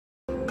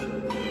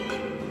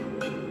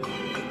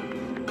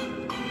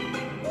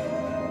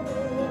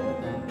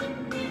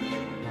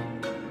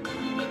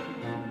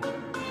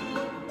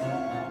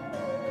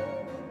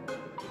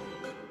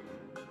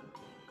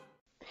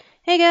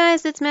Hey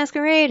guys, it's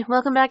Masquerade.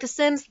 Welcome back to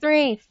Sims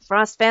 3,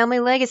 Frost Family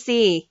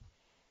Legacy.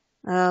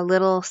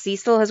 Little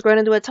Cecil has grown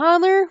into a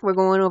toddler. We're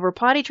going over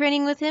potty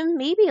training with him,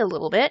 maybe a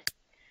little bit.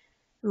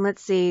 And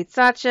let's see,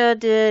 Sacha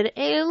did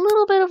a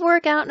little bit of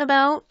work out and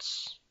about.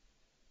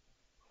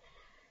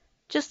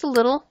 Just a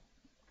little.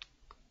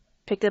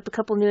 Picked up a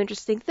couple new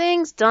interesting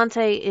things.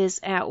 Dante is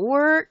at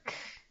work.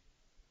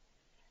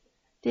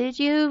 Did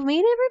you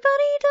meet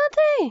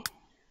everybody, Dante?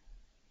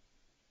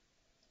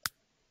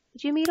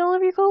 Did you meet all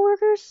of your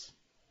coworkers?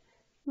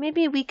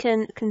 Maybe we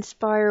can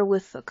conspire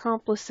with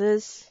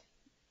accomplices.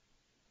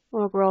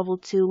 Or grovel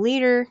 2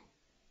 leader.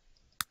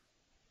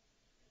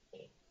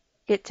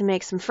 Get to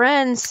make some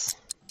friends.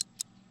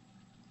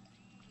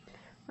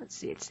 Let's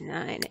see, it's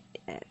 9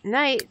 at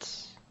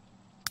night.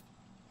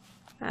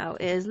 How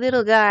is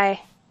little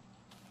guy?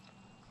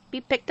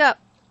 Be picked up.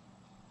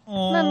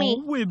 Oh,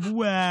 Mummy.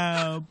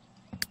 Wibwab.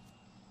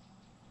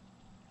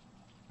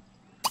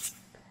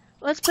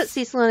 Let's put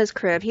Cecil in his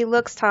crib. He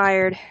looks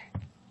tired.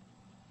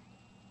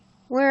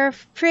 We're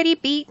pretty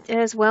beat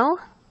as well.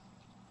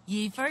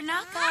 Ye for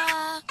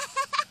Naka.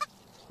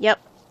 Yep,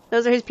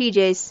 those are his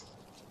PJs.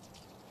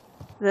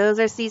 Those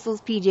are Cecil's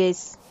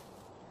PJs.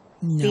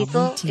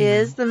 Cecil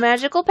is the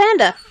magical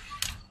panda.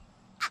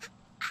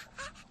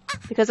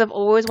 Because I've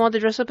always wanted to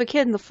dress up a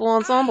kid in the full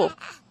ensemble.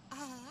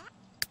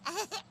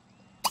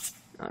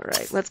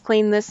 Alright, let's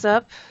clean this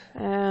up.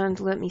 And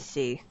let me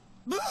see.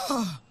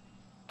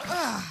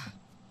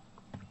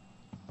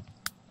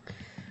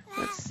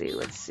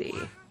 Let's see.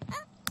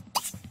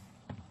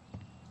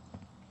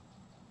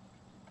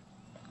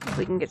 If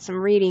we can get some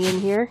reading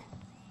in here.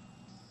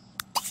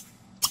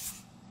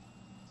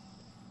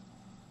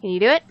 Can you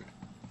do it?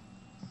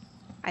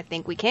 I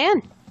think we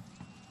can.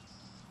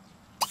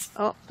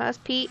 Oh, that's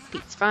Pete.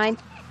 Pete's fine.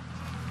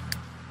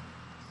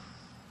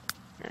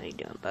 How you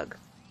doing, Bug?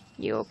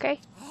 You okay?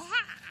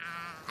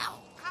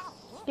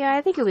 Yeah,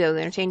 I think you'll be able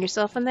to entertain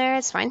yourself in there.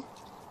 It's fine.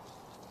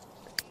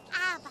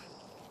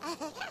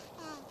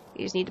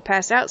 You just need to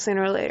pass out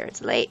sooner or later.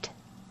 It's late.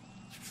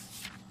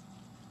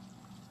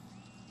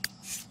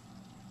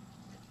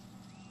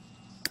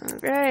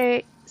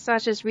 Alright.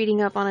 Sasha's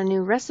reading up on a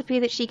new recipe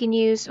that she can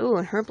use. Ooh,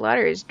 and her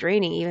bladder is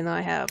draining even though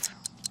I have.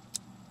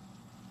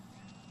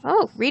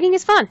 Oh, reading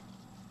is fun.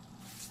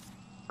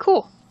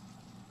 Cool.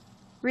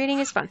 Reading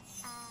is fun.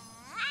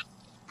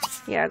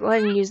 Yeah, go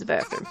ahead and use the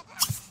bathroom.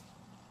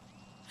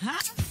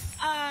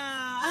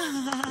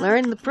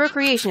 Learn the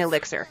procreation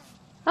elixir.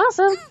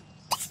 Awesome.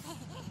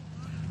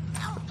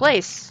 The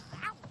place.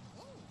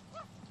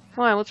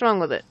 Why, what's wrong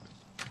with it?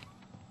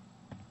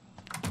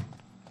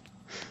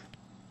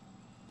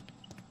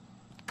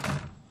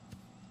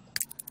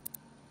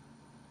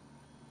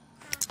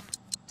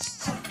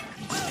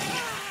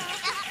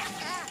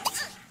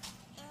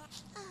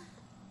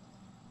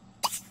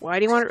 Why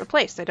do you want it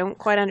replaced? I don't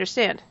quite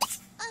understand.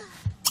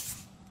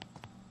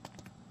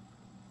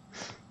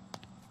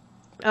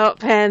 Oh,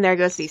 and there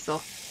goes Cecil.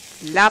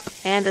 Slop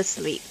and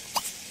asleep.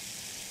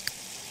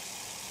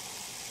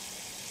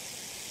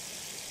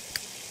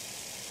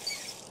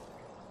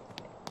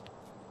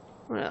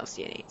 What else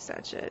do you need?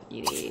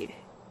 You need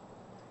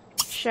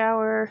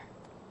shower.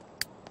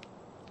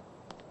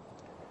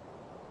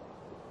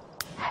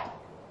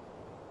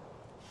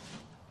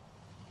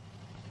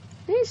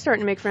 He's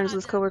starting to make friends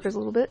with his coworkers a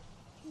little bit.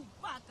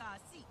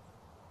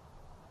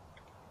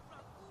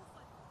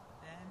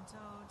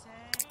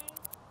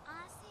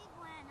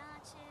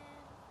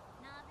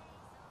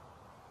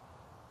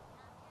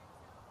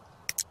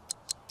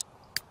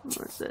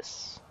 What's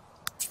this?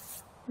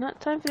 Not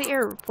time for the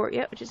error report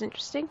yet, which is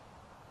interesting.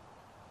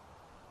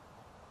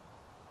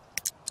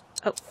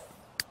 Oh.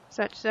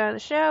 Such out of the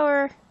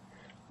shower.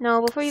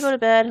 No, before you go to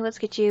bed, let's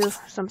get you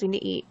something to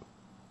eat.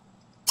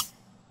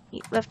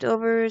 Eat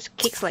leftovers,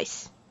 cake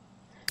slice.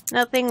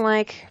 Nothing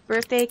like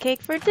birthday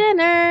cake for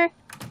dinner.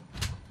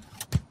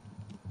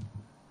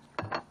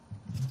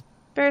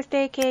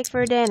 Birthday cake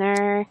for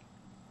dinner.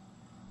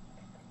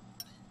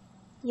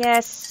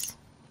 Yes.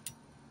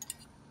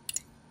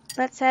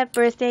 Let's have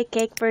birthday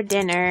cake for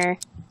dinner.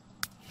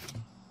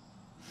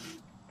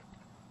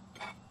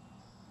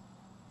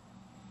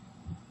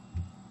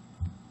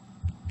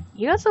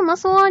 You got some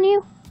muscle on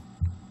you?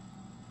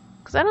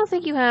 Because I don't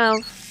think you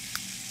have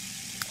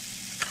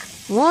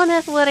one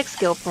athletic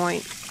skill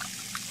point.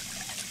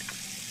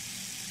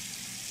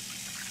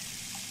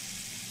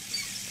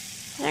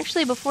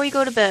 Actually, before you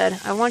go to bed,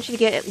 I want you to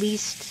get at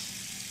least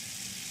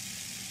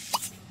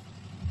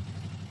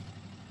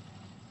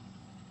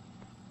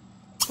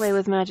play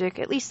with magic,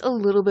 at least a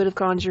little bit of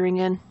conjuring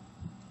in.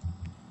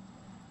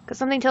 Because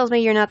something tells me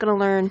you're not going to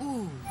learn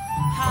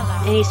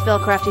any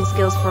spellcrafting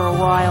skills for a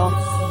while.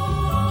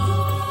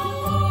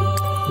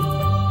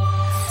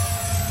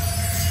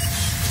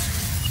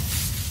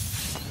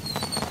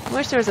 I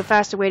wish there was a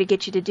faster way to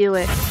get you to do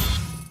it.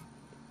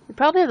 You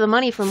probably have the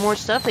money for more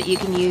stuff that you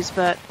can use,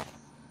 but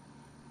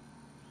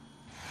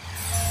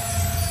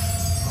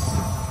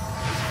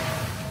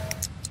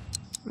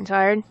I'm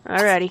tired?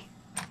 Alrighty.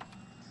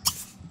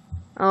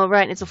 Oh,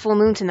 right, it's a full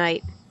moon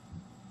tonight.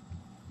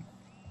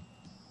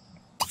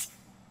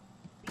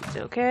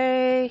 Pete's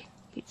okay.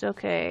 Pete's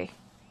okay.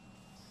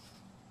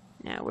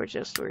 Now we're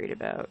just worried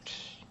about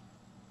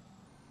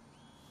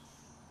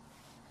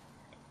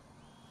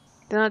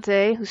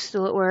Dante, who's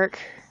still at work.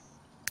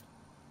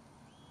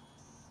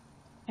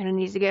 And he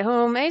needs to get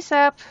home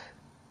ASAP.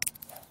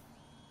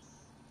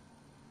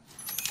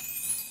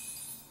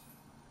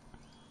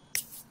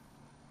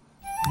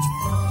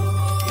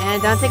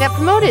 And Dante got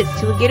promoted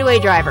to a getaway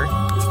driver.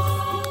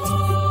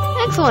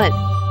 Excellent.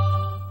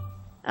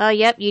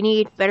 Yep, you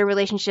need better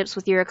relationships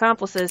with your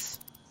accomplices.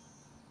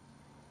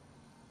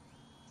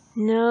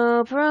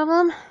 No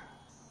problem.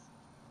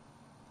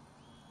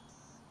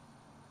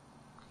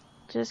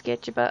 Just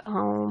get your butt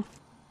home.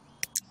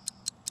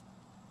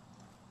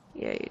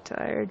 Yeah, you're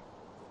tired.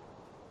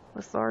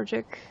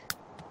 Lethargic.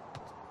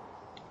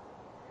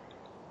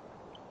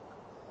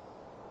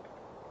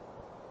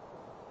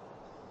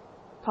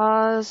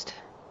 Paused.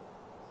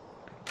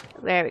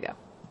 There we go.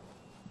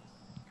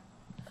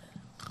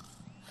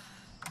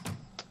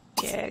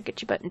 Yeah,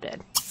 get your butt in bed.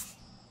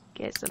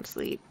 Get some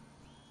sleep.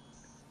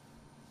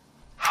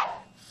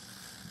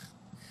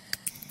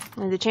 I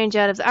need to change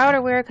out of the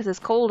outerwear because it's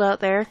cold out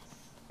there.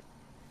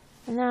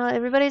 And now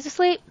everybody's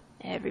asleep.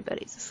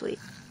 Everybody's asleep.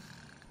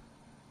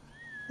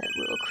 That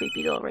little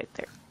creepy doll right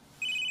there.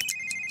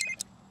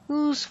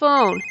 Whose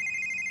phone?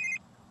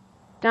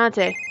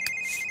 Dante,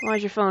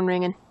 why's your phone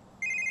ringing?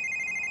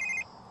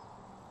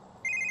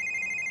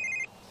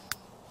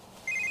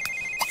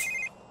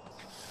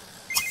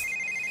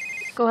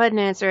 Go ahead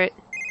and answer it.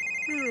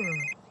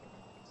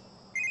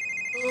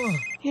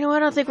 You know what? I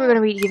don't think we're going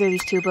to read either of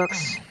these two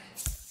books.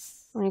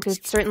 We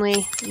could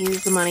certainly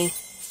use the money.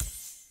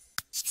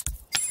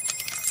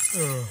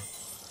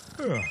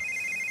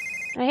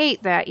 I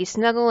hate that. You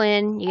snuggle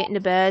in, you get into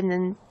bed, and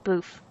then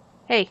poof.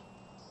 Hey,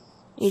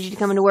 I need you to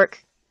come into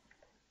work.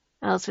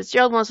 Alice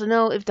Fitzgerald wants to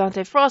know if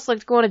Dante Frost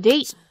likes to go on a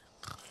date.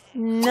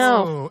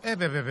 No.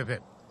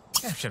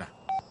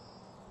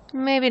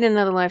 Maybe in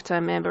another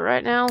lifetime, man, but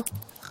right now,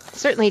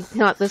 certainly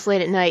not this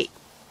late at night.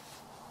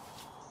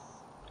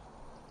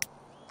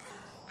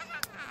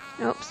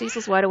 Nope,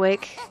 Cecil's wide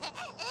awake.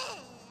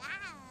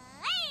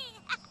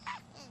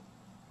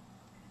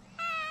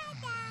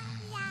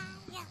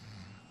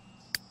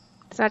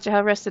 Satcha,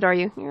 how rested are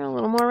you? You're a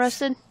little more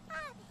rested?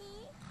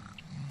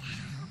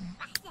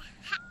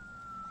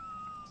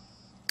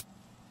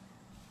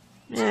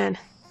 Man,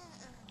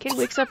 kid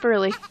wakes up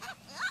early.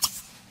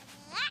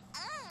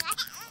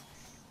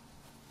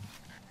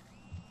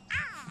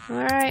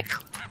 Alright,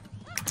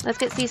 let's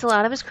get Cecil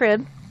out of his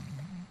crib.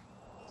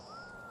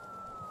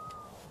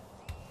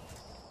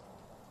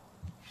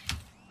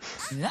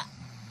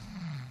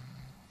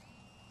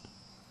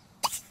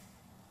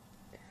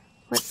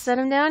 Let's set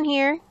him down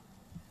here.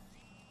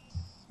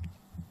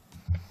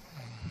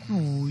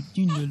 And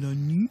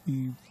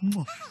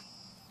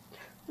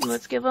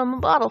let's give him a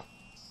bottle.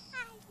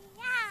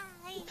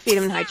 Feed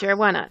him in high chair,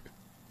 why not?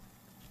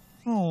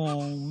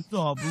 Oh,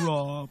 stop,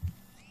 Rob.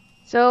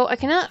 So, I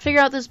cannot figure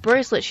out this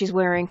bracelet she's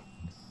wearing.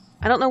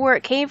 I don't know where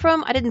it came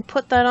from. I didn't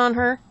put that on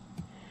her.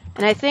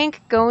 And I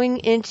think going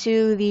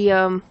into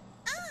the,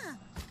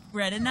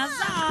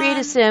 create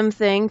a sim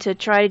thing to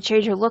try to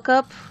change her look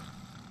up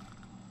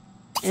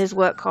is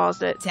what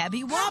caused it.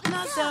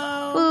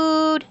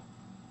 Food!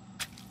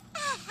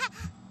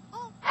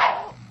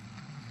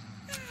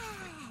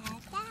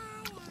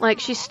 Like,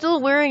 she's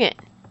still wearing it.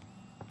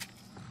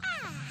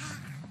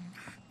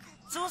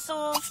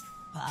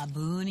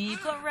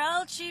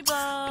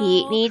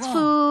 Pete needs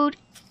food.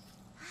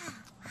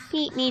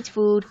 Pete needs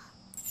food.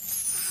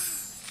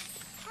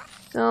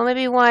 So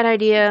maybe a wide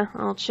idea.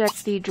 I'll check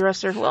the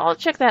dresser. Well, I'll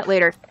check that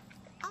later.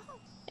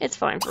 It's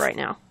fine for right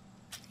now.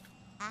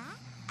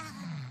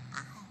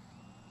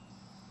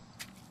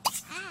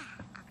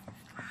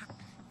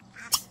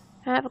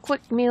 Have a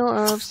quick meal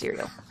of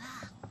cereal.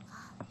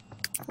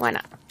 Why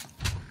not?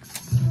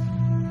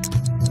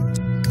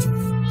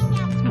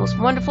 It's the most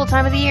wonderful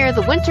time of the year.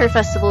 The Winter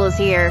Festival is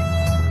here.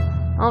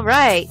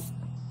 Alright.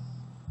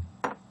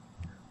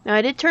 Now,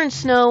 I did turn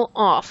snow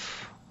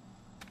off.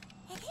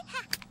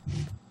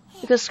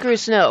 Because screw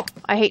snow.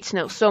 I hate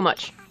snow so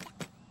much.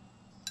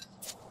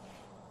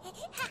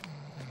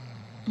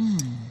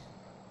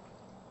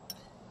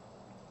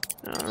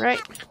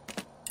 Alright.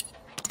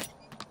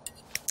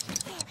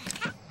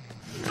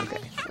 Okay,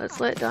 let's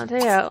let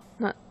Dante out.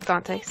 Not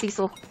Dante,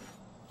 Cecil.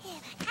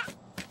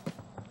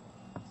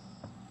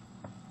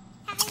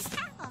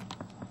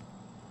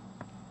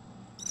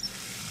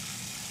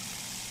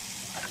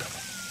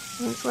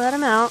 Let's let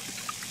him out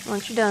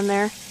once you're done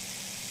there.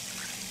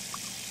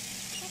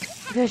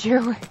 Because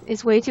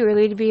it's way too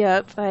early to be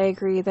up. I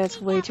agree,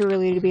 that's way too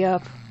early to be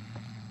up.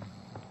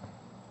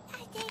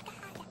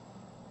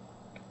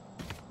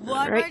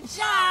 Alright.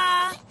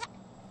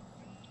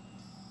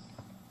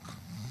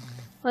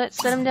 Let's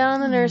set him down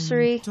in the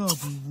nursery.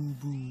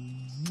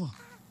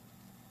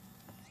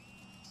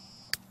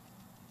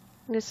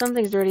 There's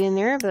something's dirty in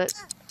there, but...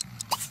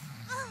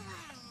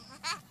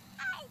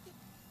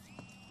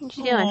 What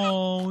you doing?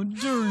 Oh,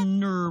 dear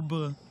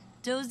Nerba.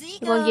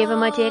 Dosigo. You want to give him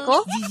my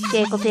tickle?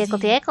 Tickle, tickle,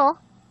 tickle.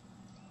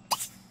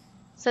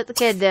 Set the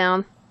kid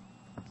down.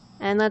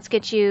 And let's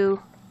get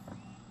you...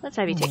 Let's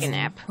have you take a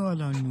nap.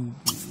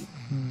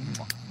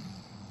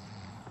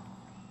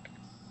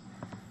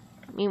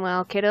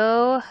 Meanwhile,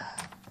 kiddo...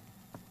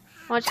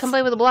 Why don't you come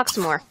play with the blocks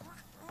some more?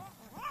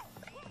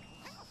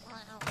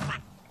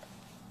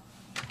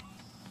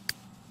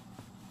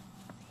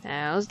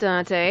 How's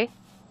Dante?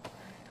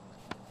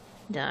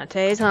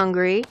 Dante's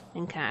hungry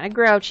and kind of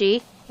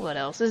grouchy. What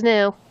else is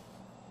new?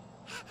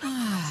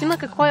 Seemed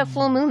like a quiet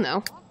full moon,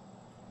 though.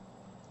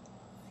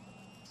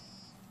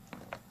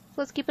 So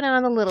let's keep an eye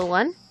on the little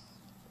one.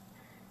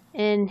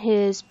 In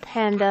his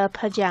panda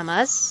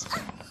pajamas.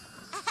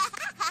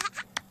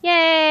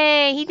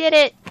 Yay! He did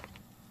it!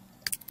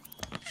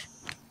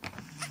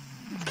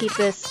 Let's keep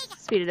this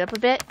speeded up a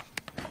bit.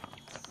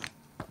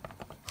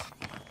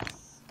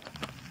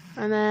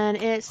 And then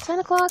it's 10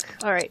 o'clock.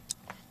 Alright.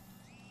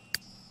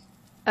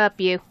 Up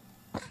you.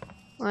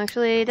 Well,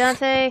 actually,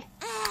 Dante...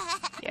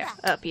 Yeah,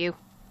 up you.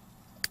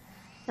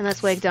 And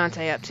let's wake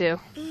Dante up, too.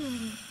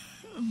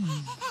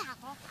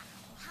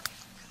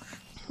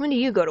 When do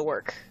you go to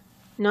work?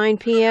 9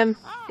 p.m.?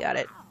 Got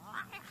it.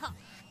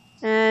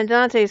 And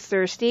Dante's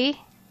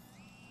thirsty.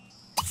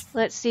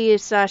 Let's see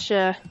if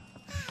Sasha...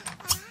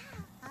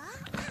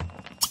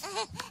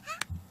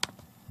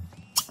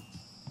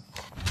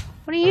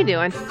 What are you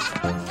doing?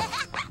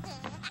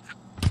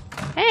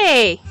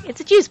 Hey!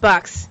 It's a juice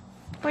box!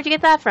 Where'd you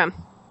get that from?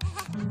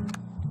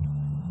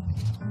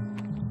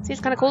 See,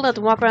 it's kind of cold out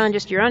to walk around in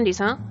just your undies,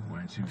 huh?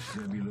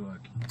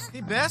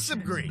 He best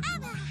agree.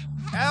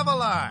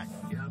 Avalon.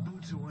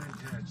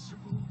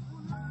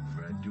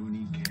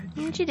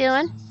 What you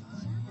doing?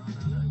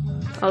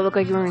 Oh, look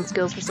like you're learning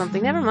skills for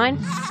something. Never mind.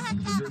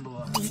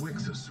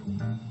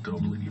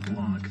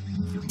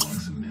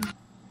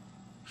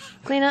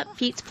 Clean up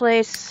Pete's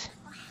place.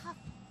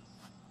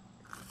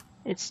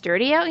 It's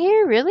dirty out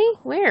here? Really?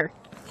 Where?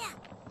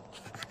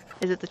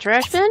 Is it the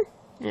trash bin?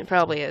 It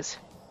probably is.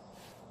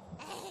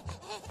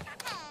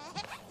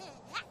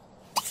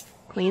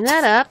 Clean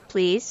that up,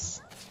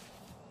 please.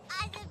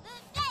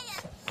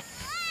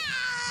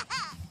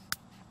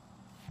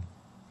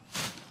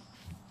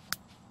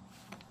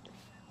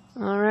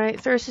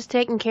 Alright, thirst is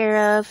taken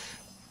care of.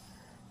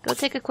 Go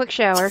take a quick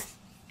shower.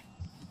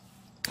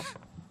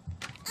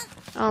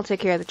 I'll take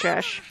care of the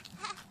trash.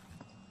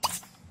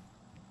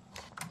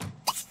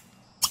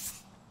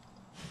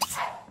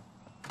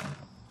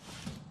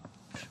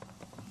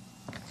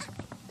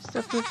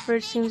 Stuff in the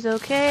fridge seems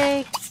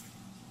okay.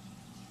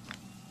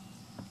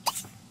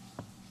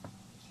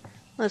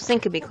 Well, the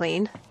sink could be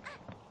cleaned.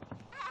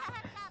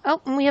 Oh,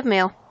 and we have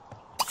mail.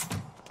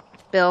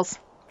 Bills.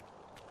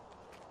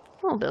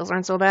 Well, bills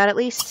aren't so bad, at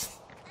least.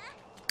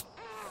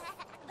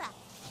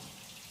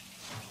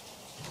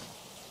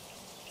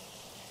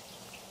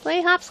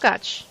 Play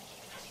hopscotch.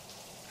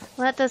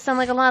 Well, that does sound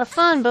like a lot of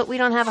fun, but we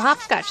don't have a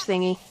hopscotch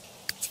thingy.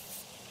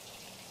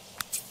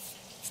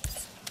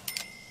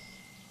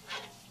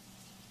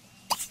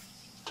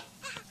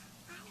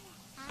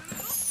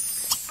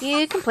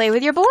 You can play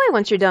with your boy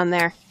once you're done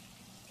there.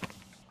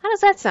 How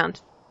does that sound?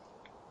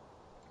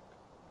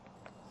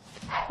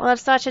 We'll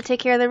have Sasha take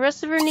care of the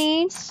rest of her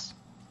needs.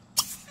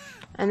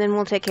 And then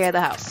we'll take care of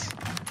the house.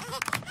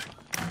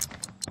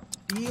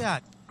 Yeah,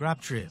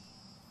 grab trip.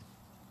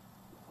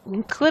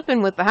 I'm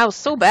clipping with the house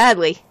so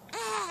badly.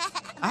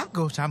 I'll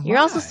go some. You're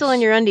also still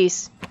in your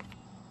undies.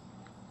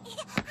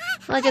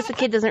 Well, I guess the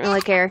kid doesn't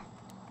really care.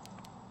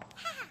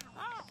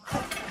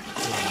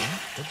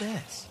 The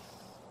best.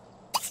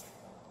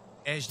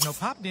 There's no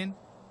popped in.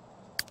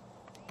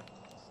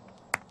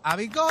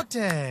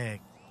 Abigotek.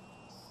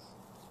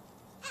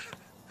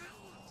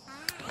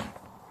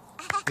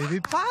 Baby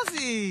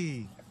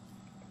Pazzi.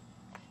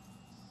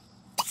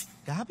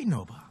 Gabi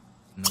Nova.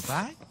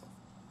 Nobai?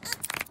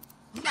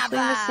 Clean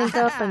the sink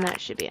up and that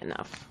should be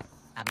enough.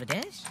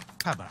 Abades?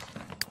 Paba.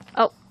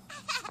 Oh.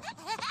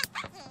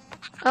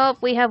 Oh,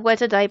 we have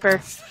wet a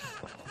diaper.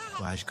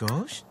 Wash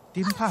gosh.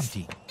 Dim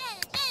Pamti.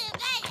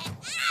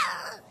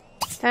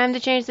 Time to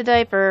change the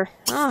diaper.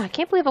 Oh, I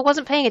can't believe I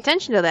wasn't paying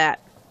attention to that.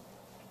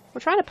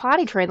 We're trying to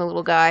potty train the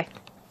little guy.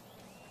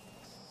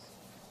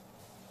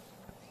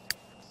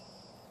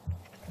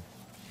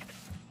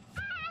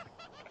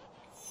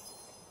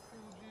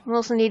 We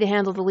also need to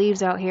handle the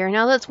leaves out here.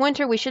 Now that it's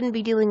winter, we shouldn't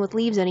be dealing with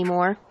leaves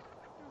anymore.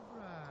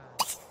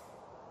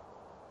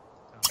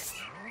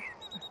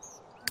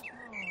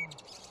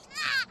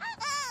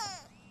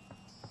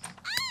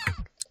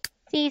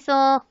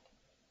 Cecil!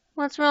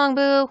 What's wrong,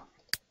 boo?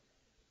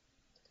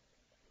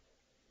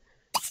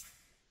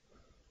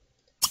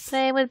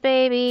 Play with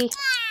baby.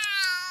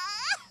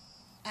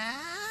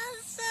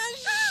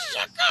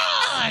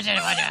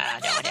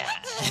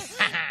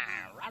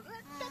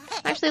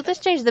 Actually, let's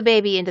change the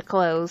baby into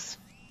clothes.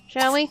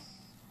 Shall we?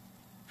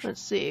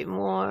 Let's see,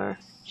 more.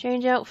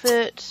 Change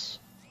outfit.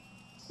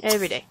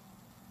 Every day.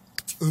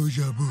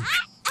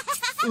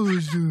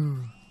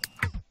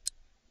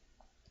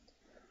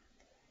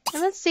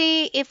 And let's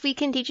see if we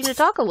can teach him to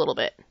talk a little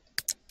bit.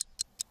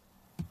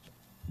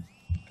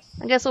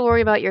 I guess we'll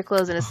worry about your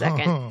clothes in a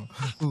second.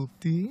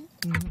 Oopty.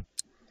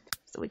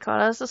 So we caught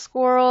us a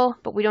squirrel,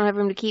 but we don't have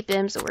room to keep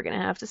him, so we're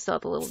gonna have to sell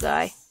the little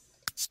guy.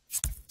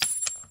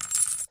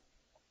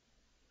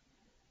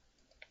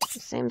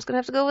 Sam's gonna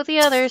have to go with the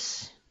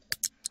others.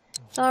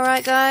 It's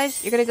alright,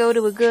 guys. You're gonna go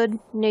to a good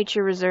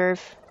nature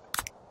reserve.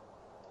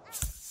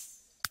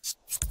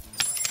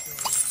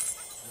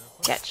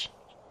 Catch.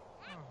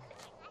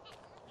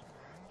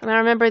 And I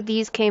remember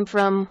these came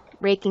from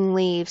raking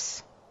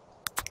leaves.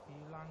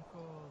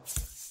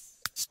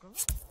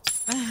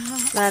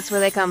 That's where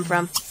they come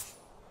from.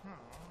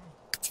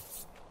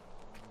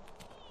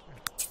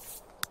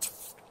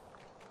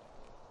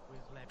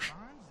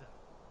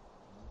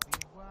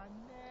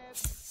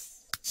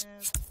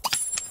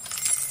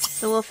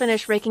 So we'll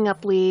finish raking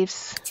up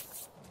leaves.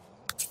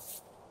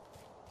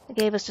 They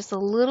gave us just a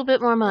little bit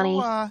more money.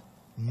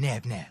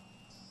 Neb neb.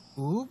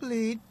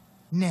 Oobleed.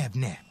 Neb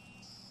neb.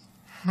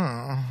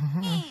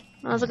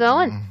 How's it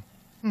going?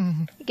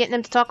 You getting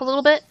them to talk a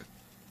little bit?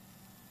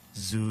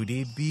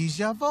 Zudi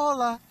bija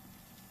vola.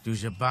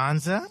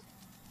 Dujabanza.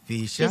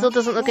 Visha. Cecil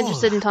doesn't look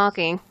interested in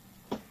talking.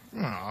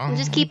 Oh.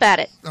 Just keep at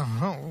it.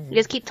 You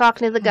just keep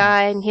talking to the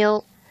guy, and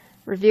he'll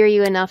revere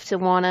you enough to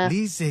want to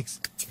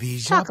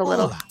talk a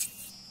little.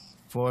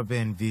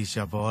 Forben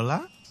visha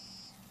vola.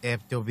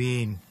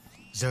 Eptobin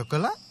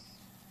zirkula.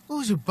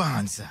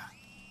 Ujubanza.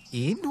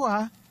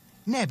 Indwa.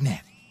 Neb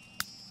neb.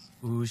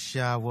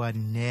 Ushawa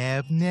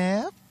neb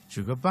neb.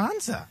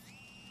 Sugabanza.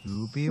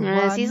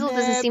 Cecil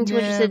doesn't seem too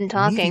interested in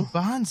talking.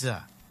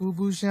 Banza.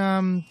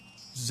 Ubusham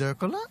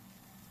zirkula.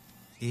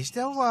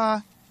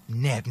 Ishtawa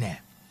neb neb.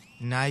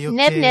 Nayoke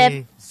Neb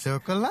neb.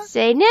 Zirkula.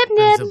 Say neb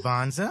neb.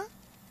 Zabanza.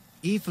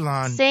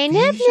 Iflan. Say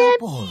neb neb.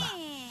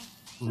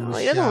 Oh,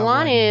 he doesn't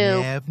want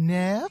to. Neb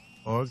neb.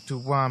 Or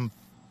to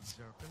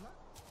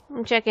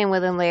I'll check in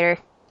with him later.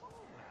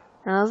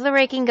 How's the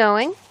raking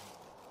going?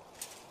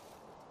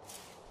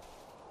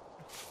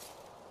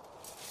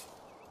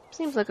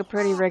 Seems like a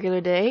pretty regular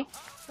day.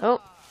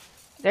 Oh,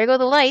 there go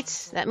the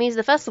lights. That means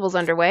the festival's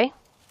underway.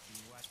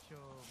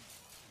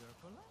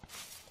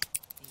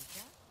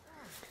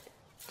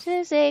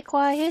 'Tis a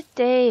quiet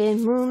day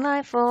and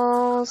moonlight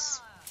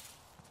falls.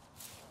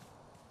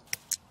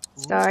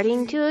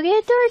 Starting to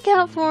get dark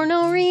out for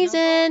no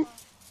reason.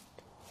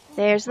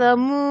 There's the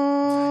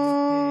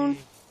moon.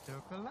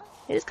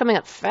 It is coming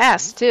up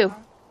fast, too.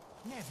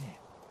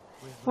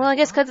 Well, I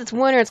guess because it's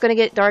winter, it's going to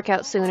get dark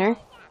out sooner.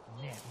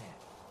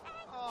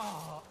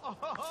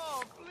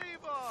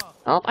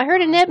 Oh, I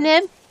heard a nib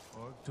nib.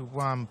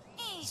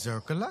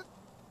 Zirkula.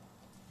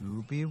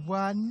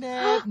 Ubiwa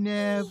neb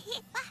neb.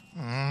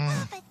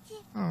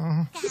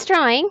 He's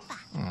trying.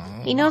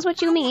 He knows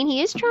what you mean.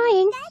 He is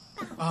trying.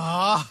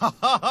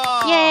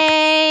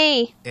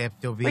 Yay!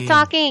 We're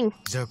talking.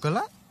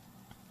 Zirkula.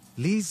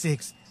 Let's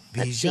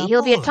see,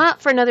 he'll be at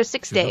top for another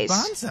 6 days.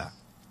 I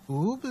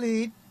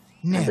believe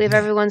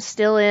everyone's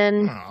still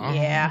in.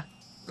 Yeah.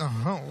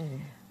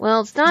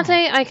 Well, it's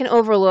Dante I can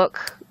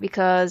overlook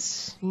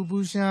because... Well,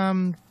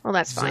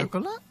 that's fine.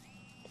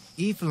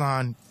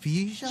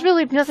 There's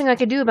really nothing I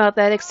can do about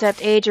that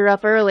except age her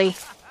up early.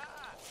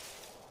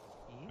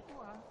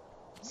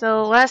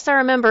 So, last I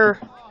remember,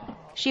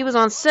 she was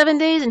on 7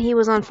 days and he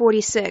was on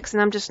 46,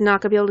 and I'm just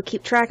not going to be able to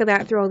keep track of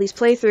that through all these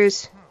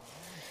playthroughs.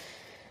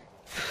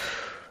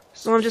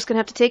 So I'm just going to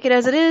have to take it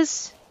as it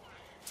is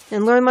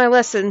and learn my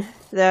lesson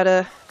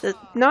that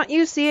not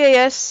use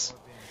CAS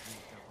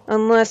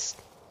unless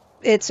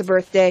it's a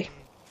birthday.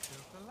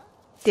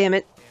 Damn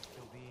it.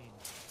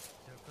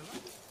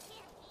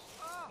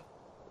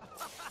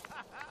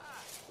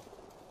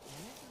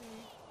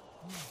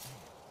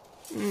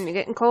 You're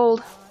getting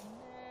cold.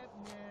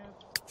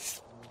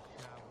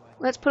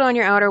 Let's put on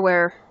your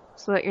outerwear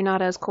so that you're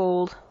not as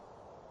cold.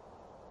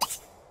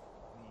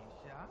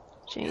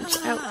 Change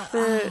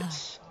outfit.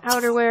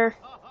 Outerwear.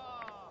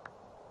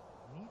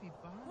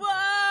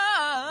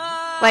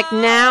 Like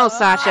now,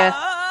 Sasha.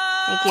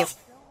 Thank you.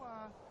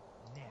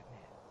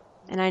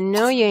 And I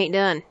know you ain't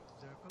done.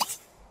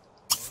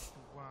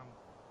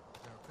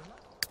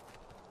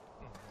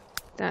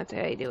 That's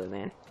how you do it,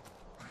 man.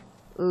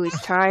 Ooh,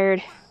 he's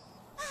tired.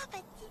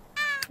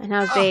 And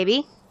how's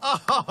baby?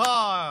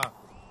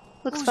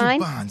 Looks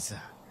fine.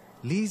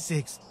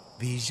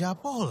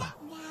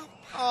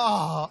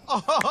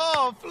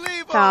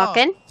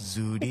 Talking.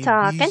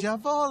 Talking.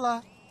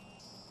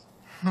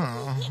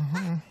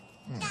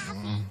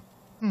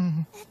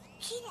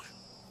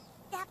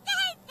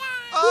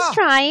 He's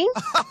trying.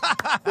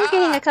 We're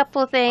getting a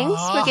couple of things.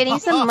 We're getting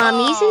some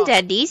mummies and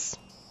daddies.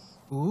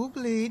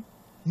 Oobleed.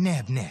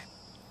 Neb neb.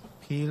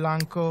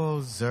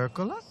 Pilanko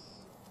zirkula?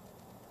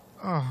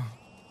 Oh.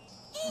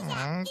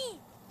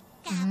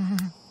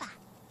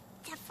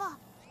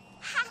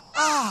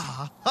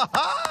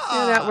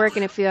 You're about work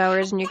in a few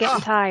hours and you're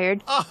getting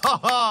tired.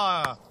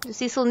 Does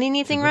Cecil need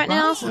anything right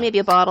now? Maybe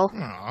a bottle.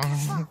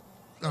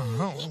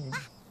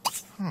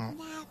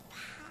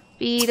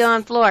 Feet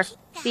on floor.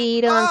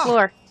 Feet on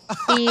floor.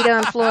 Feet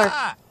on floor.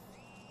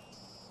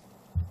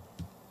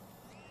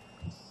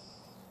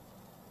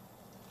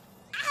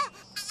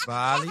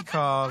 Bali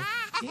call.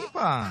 Keep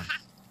on.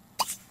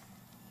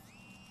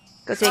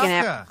 Go take a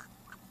nap.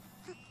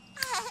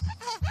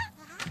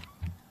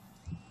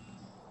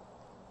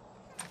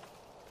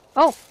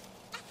 Oh,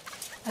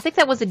 I think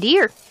that was a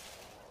deer.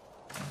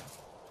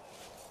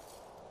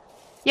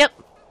 Yep,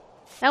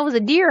 that was a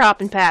deer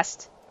hopping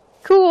past.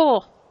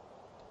 Cool.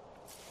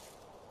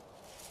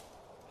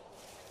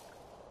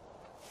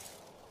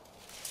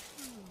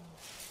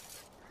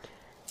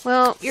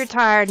 Well, you're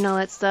tired and all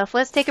that stuff.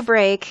 Let's take a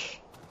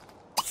break.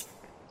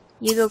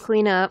 You go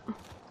clean up.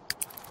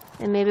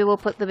 And maybe we'll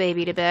put the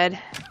baby to bed.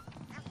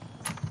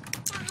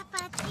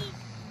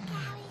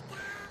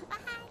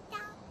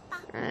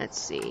 Let's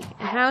see.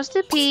 How's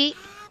the Pete?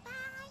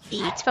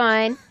 Eats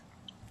fine.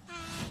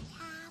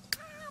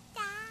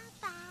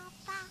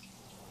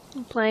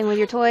 I'm playing with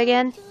your toy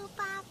again?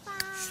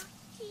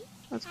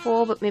 That's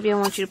cool, but maybe I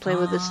want you to play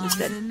with this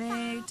instead.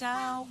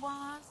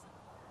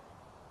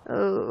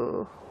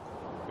 Oh.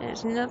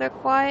 There's another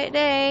quiet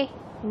day.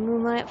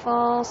 Moonlight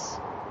falls.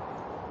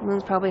 The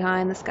moon's probably high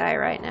in the sky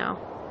right now.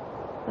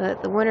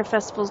 But the winter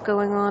festival's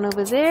going on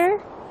over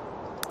there.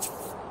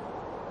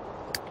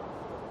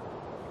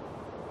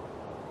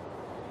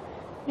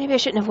 Maybe I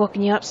shouldn't have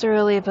woken you up so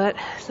early, but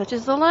such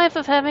is the life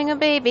of having a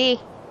baby.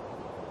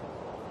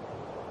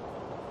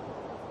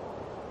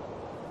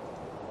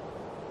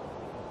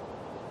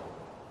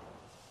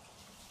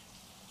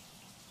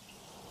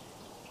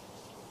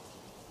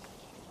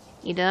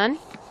 You done?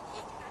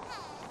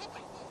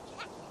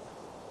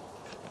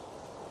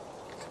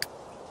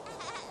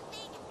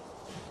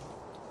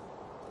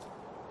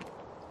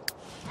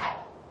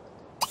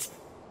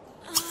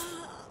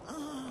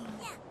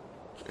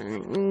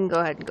 Go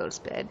ahead and go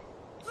to bed.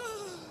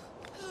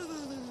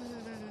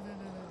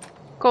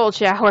 Cold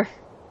shower.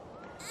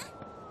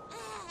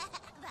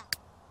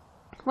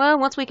 Well,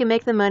 once we can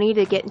make the money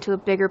to get into a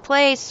bigger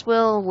place,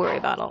 we'll worry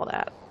about all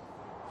that.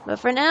 But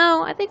for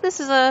now, I think this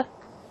is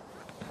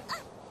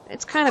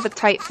it's kind of a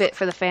tight fit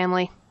for the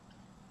family.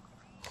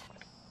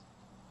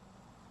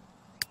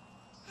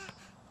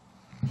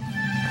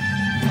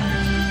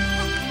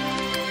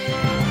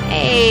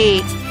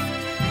 Hey!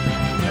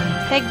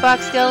 Peg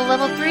box skill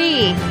level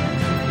 3.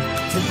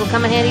 This will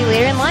come in handy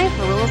later in life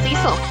for little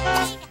Cecil.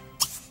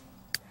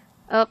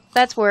 Oh,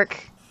 that's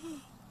work.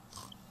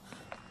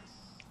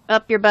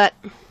 Up your butt.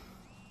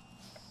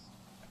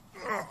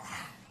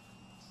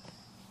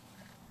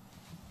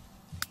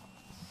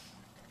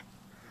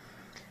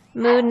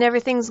 Mood and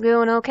everything's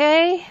going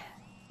okay.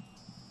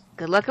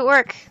 Good luck at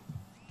work.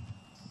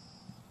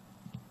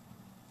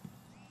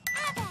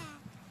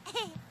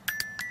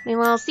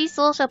 Meanwhile,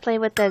 Cecil shall play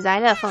with the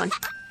xylophone.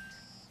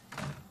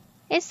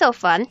 It's so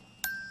fun.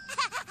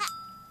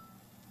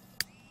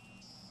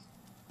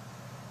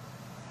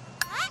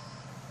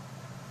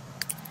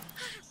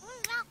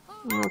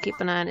 We'll keep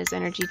an eye on his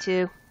energy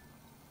too.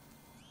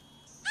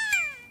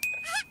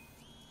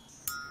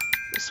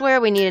 I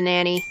swear we need a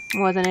nanny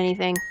more than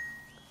anything.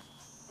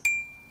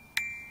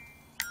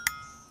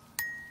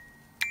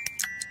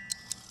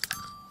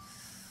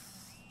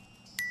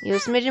 You a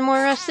smidgen more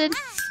rested?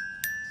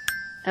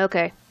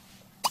 Okay.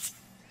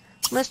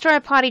 Let's try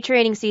potty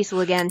training Cecil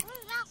again.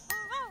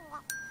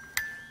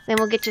 Then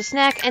we'll get you a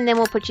snack, and then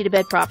we'll put you to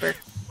bed proper.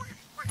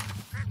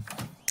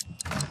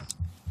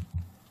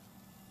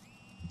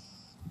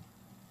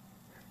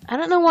 I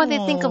don't know why they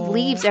think of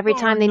leaves every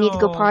time they need to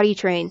go potty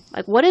train.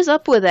 Like, what is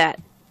up with that?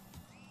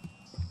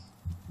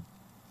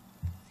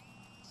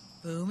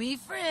 Boomy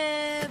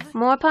Frib.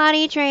 More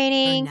potty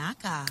training.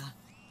 Naka.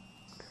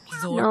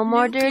 No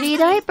more dirty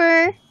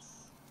diaper.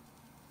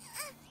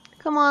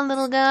 Come on,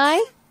 little guy.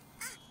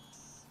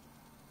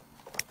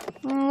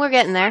 We're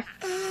getting there.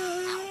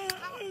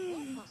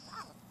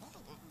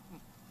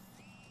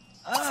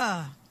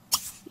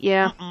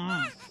 Yeah.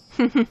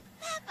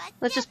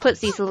 Let's just put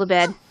Cecil to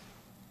bed.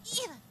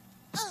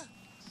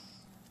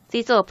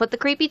 Cecil, put the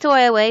creepy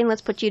toy away and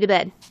let's put you to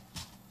bed.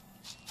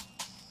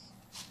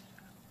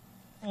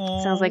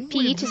 Sounds like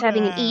Peach is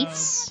having an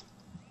eats.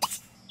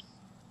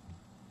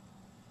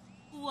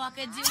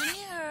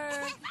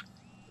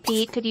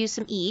 Pete could use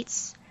some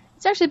eats.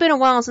 It's actually been a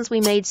while since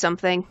we made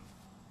something.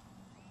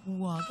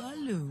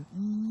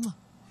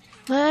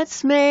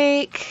 Let's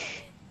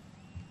make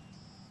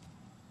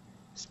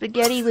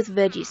spaghetti with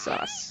veggie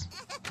sauce.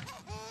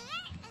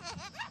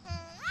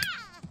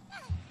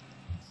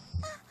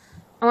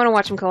 I want to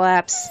watch him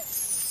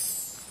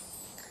collapse.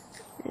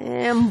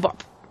 And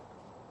bop.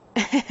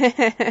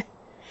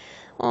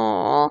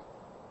 Aww.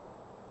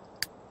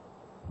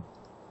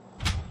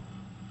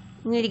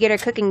 We need to get our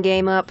cooking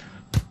game up.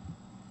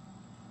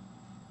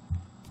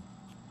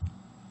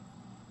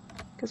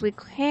 Because we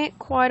can't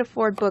quite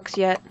afford books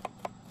yet.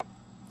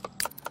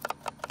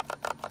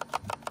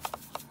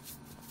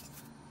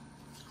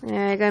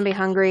 Yeah, you're gonna be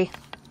hungry.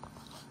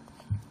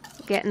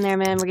 We're getting there,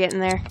 man. We're getting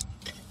there.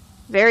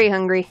 Very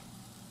hungry.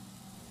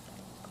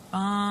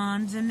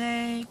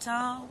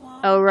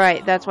 Oh,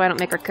 right. That's why I don't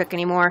make her cook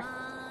anymore.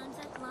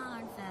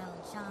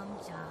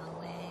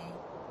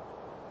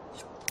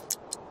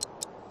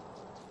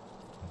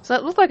 So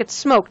that looked like it's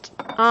smoked.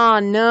 Oh,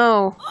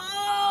 no.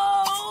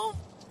 Oh,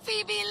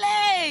 Phoebe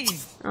Lay.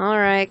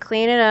 Alright,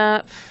 clean it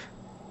up.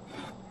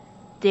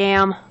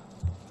 Damn.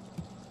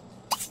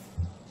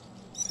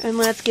 And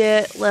let's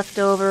get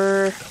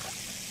leftover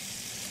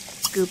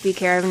Goopy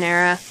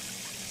Carbonara.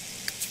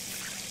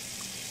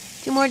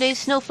 2 more days,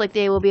 Snowflake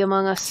Day will be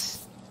among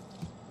us.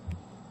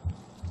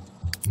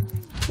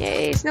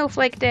 Yay,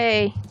 Snowflake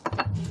Day!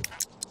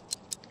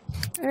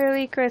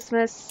 Early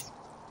Christmas.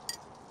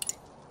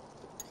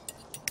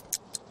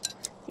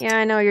 Yeah,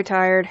 I know you're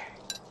tired.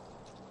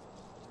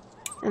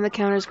 And the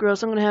counter's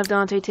gross. I'm gonna have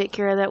Dante take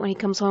care of that when he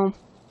comes home.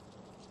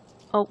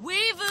 Oh.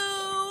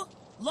 Weevoo!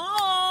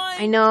 Loin!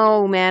 I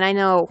know, man, I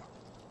know.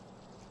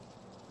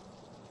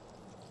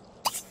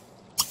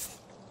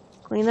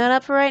 Clean that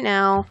up for right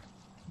now.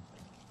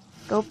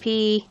 Go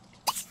pee.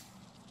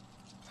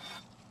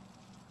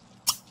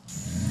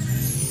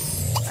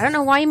 I don't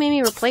know why you made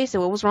me replace it.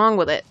 What was wrong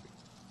with it?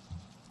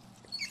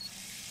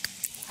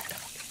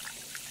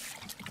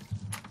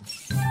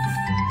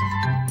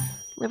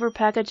 Deliver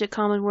package at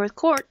Commonwealth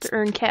Court to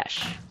earn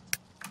cash.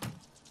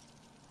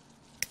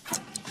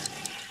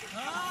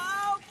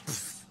 Oh,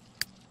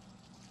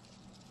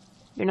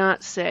 You're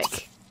not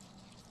sick.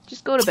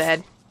 Just go to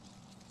bed.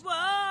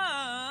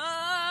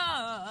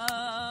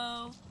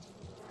 whoa!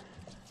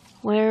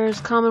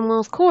 Where's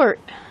Commonwealth Court?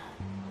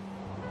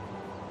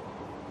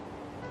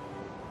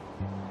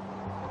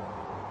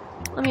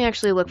 Let me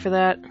actually look for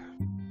that.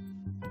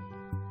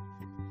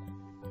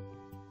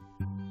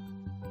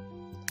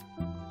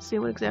 See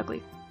what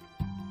exactly.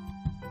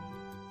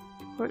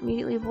 Court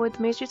immediately avoid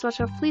the magistrates. Watch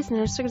out for police. In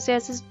their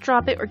circumstances,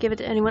 drop it or give it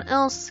to anyone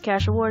else.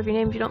 Cash reward if your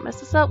name if you don't mess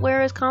this up.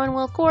 Where is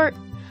Commonwealth Court?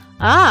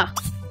 Ah!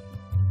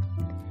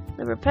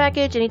 Deliver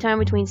package anytime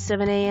between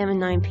 7 a.m. and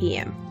 9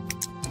 p.m.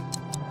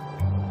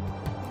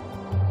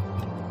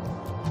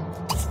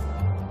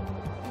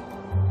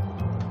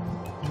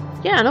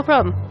 Yeah, no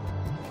problem.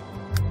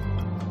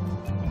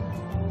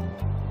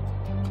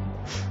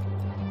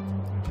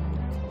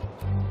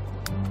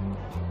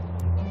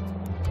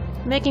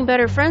 Making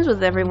better friends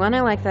with everyone,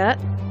 I like that.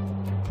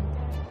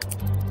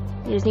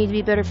 You just need to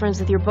be better friends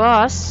with your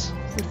boss.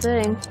 That's the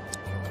thing.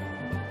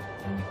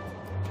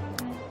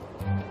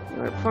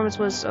 Your performance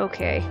was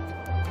okay.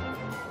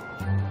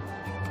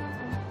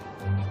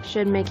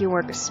 Should make you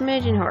work a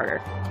smidgen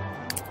harder.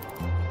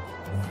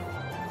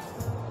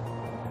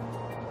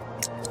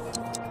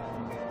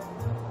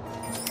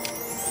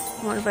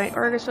 Want to invite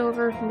Argus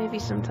over? Maybe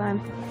sometime.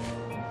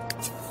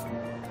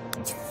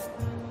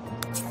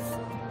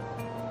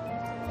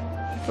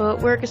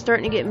 But work is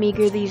starting to get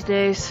meager these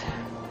days.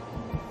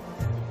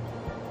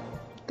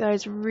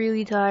 Guy's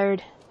really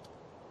tired.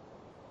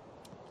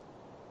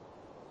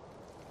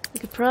 We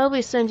could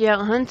probably send you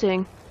out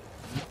hunting.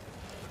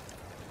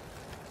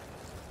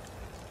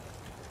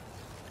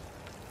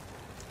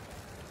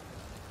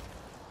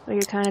 But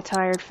you're kind of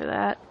tired for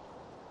that.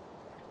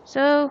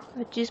 So,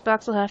 a juice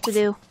box will have to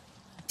do.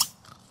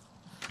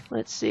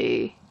 Let's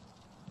see.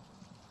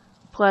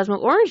 Plasma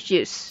orange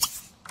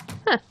juice.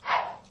 Huh.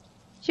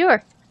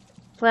 Sure.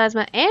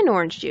 Plasma and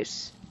orange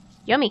juice.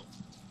 Yummy.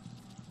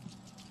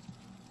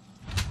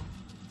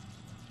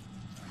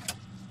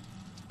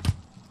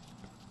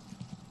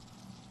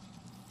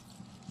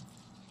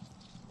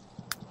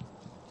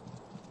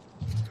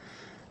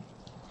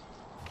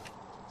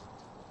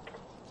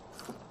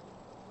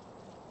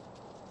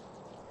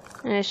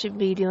 And it should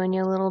be doing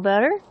you a little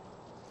better.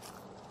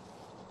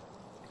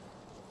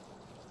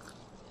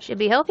 Should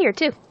be healthier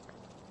too.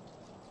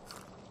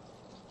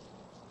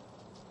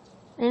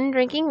 And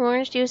drinking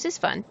orange juice is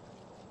fun.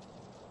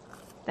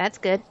 That's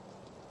good.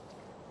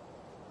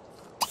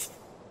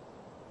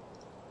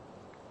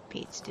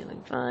 Pete's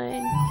doing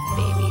fine.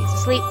 Baby's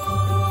asleep.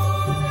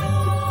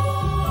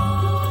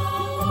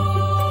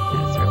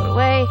 Gonna throw it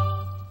away.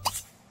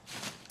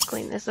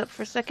 Clean this up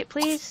for a second,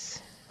 please.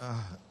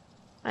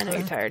 I know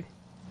you're tired.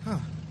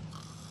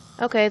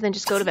 Okay, then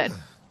just go to bed.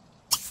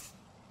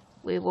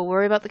 We will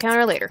worry about the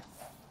counter later.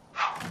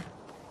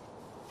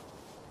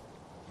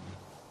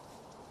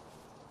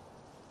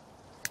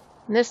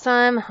 And this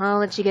time, I'll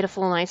let you get a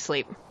full night's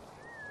sleep.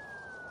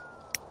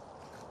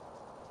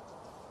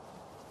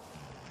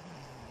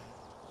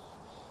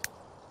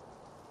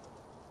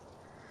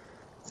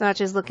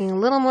 Sacha's looking a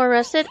little more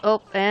rested.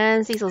 Oh,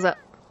 and Cecil's up.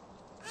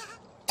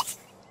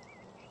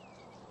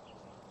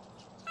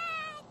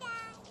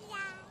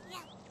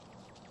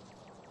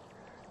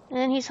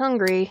 And he's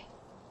hungry.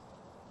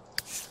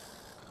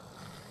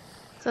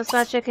 So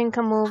Sacha can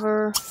come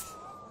over,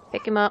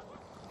 pick him up.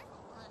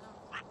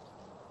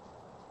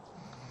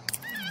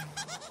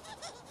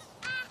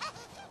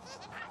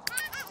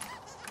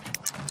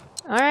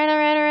 Alright,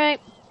 alright,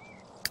 alright.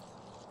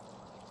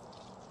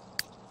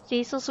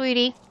 Cecil,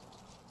 sweetie.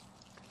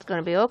 It's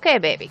gonna be okay,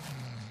 baby.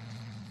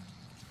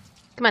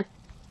 Come on.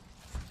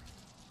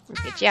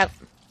 Let's get you out.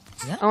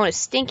 Yeah. Oh, and it's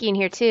stinky in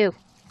here, too.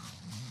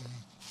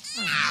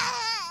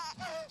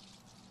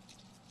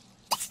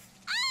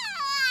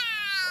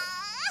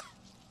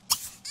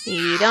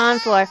 Feed on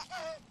floor.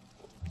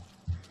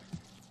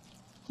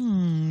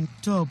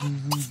 Tabu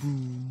woo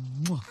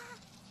boo.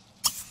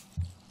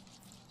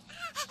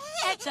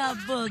 Eka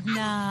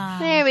bugna.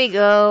 There we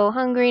go.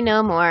 Hungry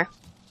no more.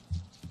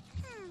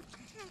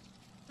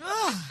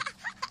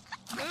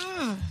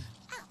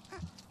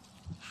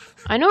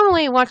 I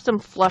normally watch them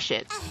flush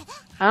it.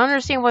 I don't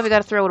understand why we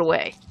gotta throw it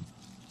away.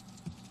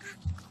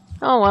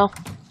 Oh well.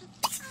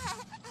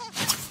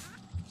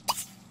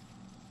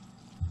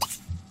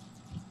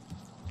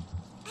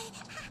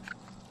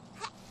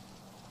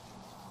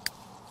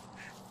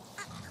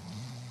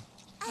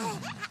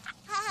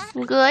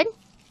 You good?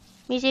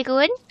 Is it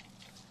good?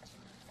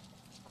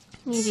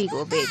 Is it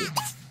good, baby?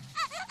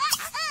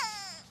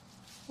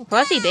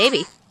 Fussy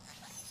baby.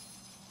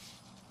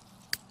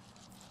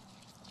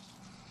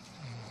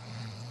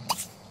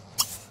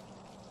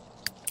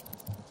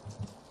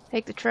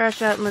 Take the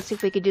trash out and let's see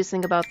if we can do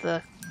something about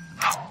the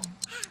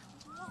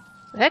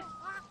heck?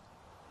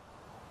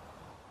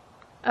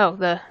 Oh,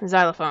 the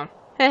xylophone.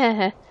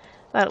 Thought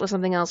it was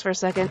something else for a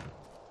second.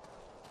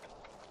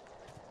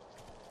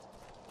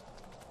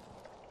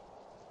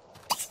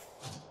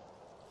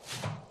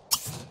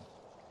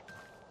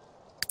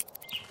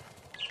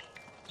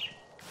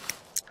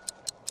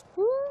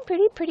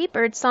 Pretty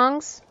bird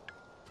songs.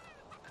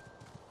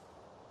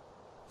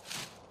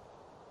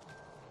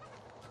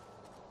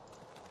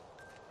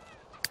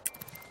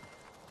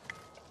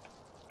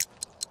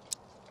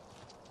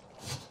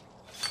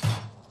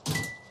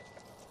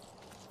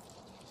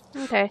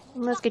 Okay,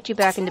 let's get you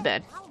back into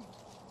bed.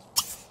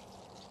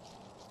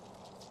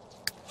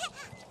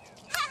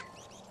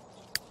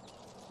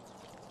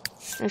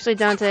 Actually,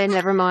 Dante,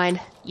 never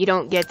mind. You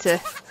don't get to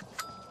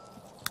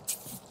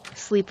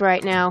sleep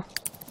right now.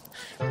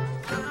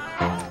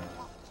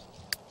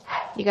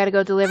 You gotta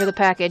go deliver the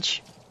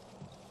package.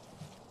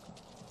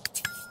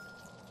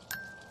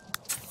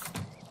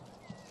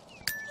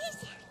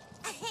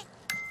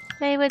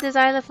 Play with the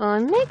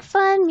xylophone. Make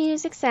fun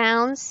music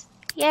sounds.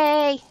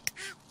 Yay!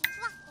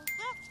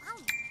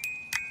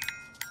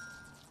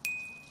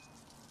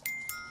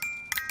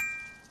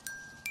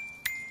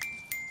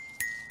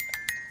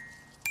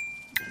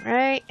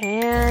 Right,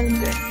 and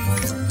good.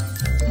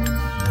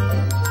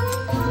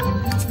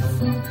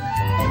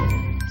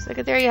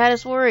 Second there, you had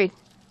us worried.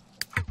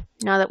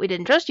 Now that we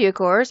didn't trust you, of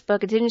course,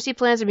 but contingency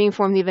plans are being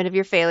formed in the event of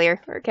your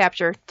failure or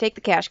capture. Take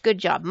the cash. Good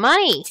job.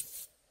 Money!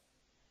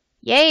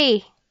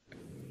 Yay!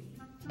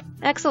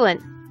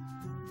 Excellent.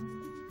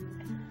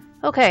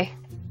 Okay.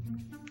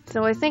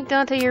 So I think,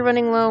 Dante, you're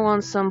running low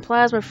on some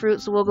plasma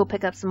fruit, so we'll go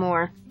pick up some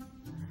more.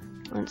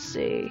 Let's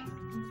see.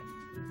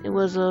 It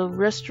was a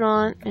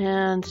restaurant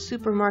and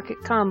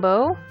supermarket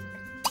combo.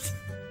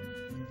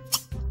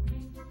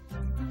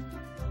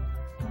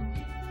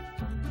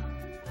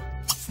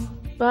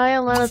 Buy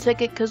a lotto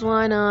ticket, cause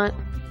why not?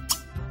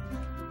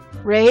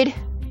 Raid?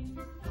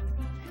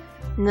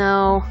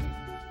 No.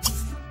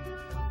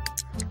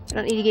 I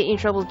don't need to get you in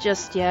trouble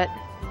just yet.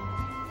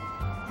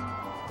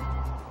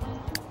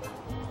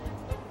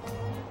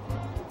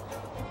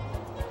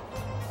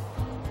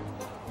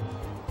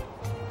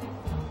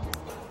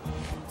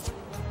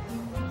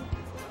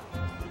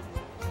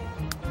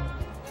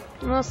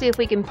 We'll see if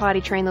we can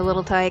potty train the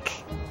little tyke.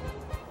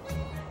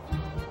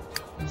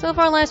 So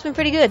far, life's been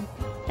pretty good.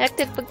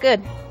 Hectic, but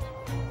good.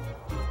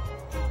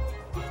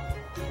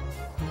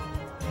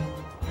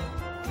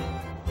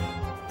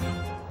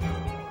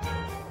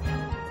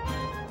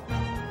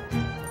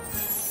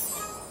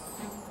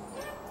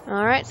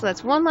 Alright, so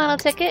that's one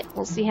lotto ticket.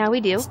 We'll see how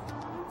we do.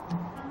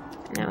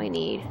 Now we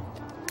need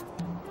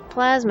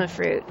plasma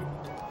fruit.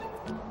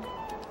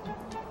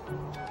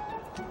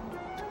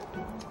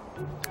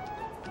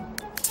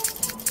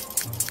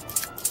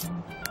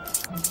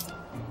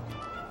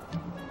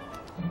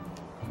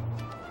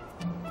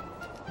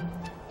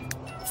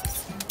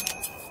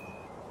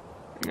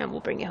 And we'll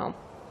bring you home.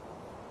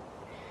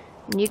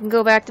 And you can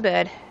go back to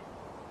bed.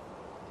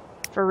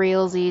 For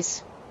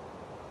realsies.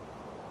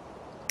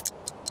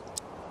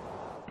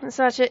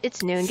 Sasha,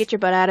 it's noon. Get your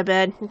butt out of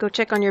bed and go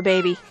check on your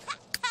baby.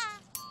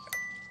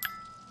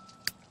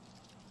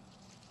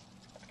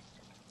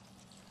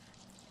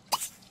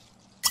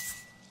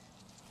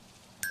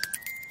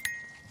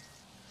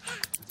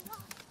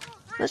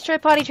 Let's try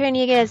potty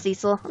training again,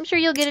 Cecil. I'm sure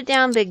you'll get it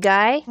down, big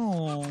guy.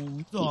 Oh,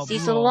 Need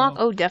Cecil to walk?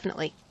 Oh,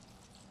 definitely.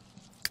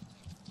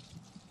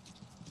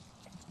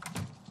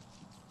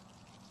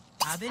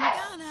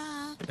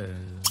 Abengana.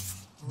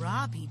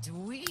 Robbie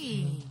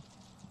Dwee.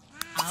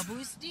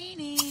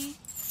 Abustini.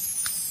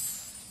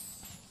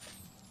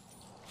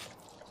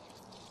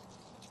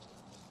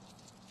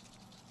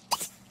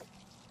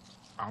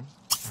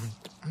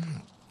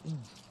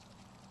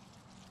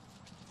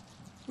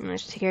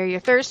 Let's take care of your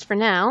thirst for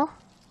now.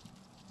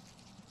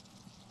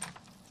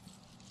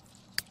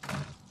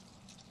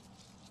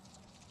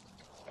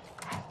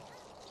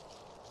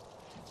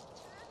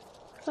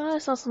 Thought I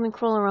saw something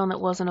crawl around that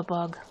wasn't a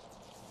bug.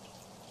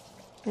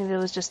 Maybe it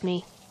was just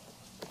me.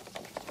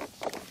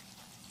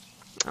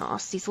 Oh,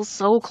 Cecil's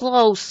so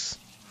close.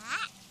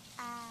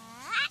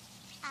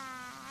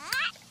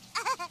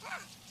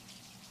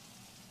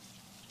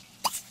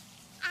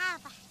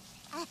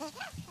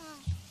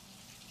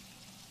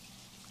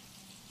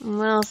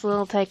 What else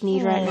little Tyke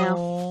need right now?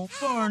 Oh,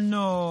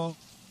 Farno.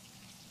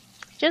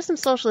 Just some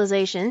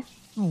socialization.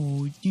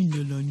 Oh,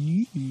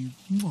 Dinalani.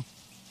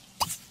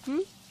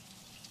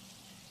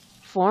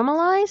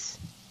 Formalize?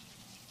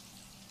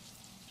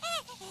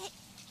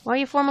 Why are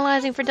you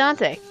formalizing for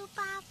Dante?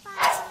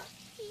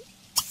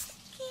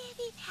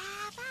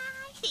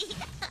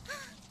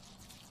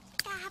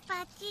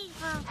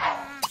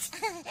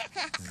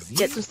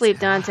 Get some sleep,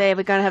 Dante.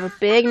 We're gonna have a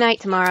big night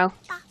tomorrow.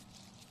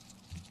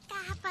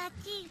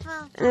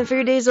 And then for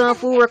your days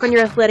off, we'll work on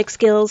your athletic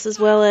skills as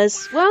well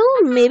as, well,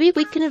 maybe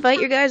we can invite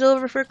your guys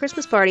over for a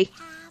Christmas party.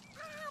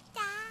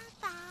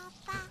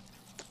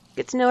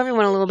 Get to know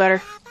everyone a little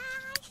better.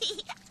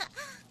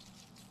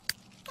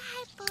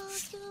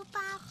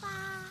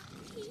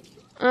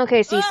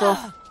 Okay, Cecil.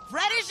 Come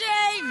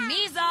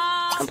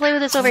play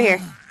with us over here.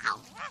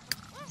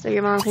 So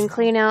your mom can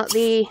clean out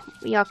the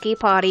yucky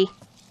potty.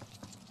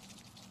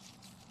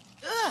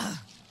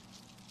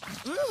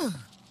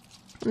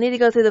 I need to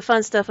go through the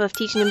fun stuff of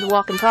teaching him to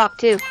walk and talk,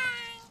 too.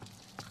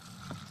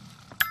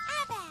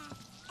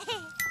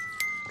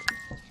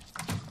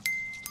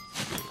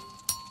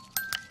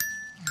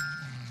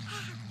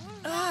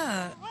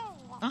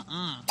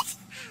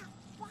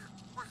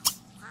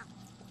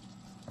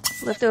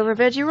 Leftover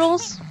veggie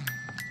rolls?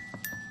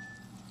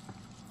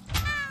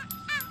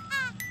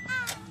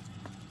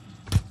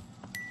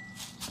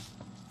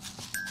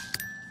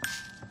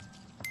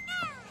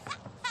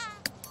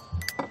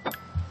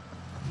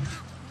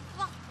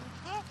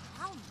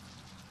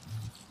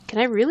 Can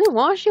I really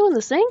wash you in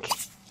the sink?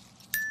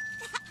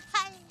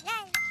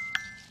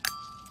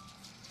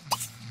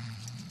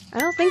 I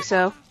don't think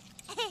so.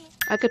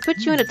 I could put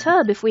you in a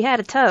tub if we had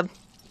a tub,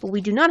 but we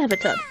do not have a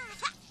tub.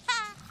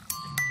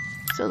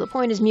 So the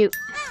point is mute.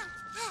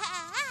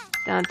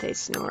 Dante's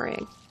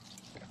snoring.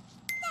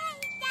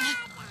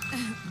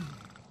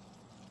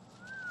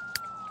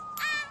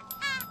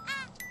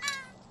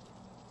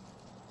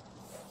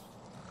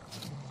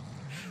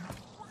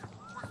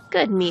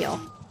 Good meal.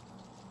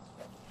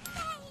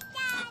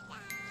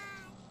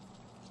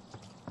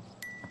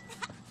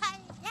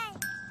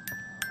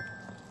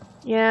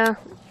 Yeah,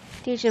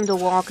 teaching him to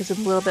walk is a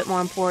little bit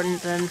more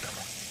important than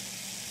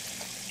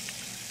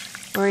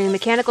learning a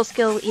mechanical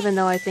skill, even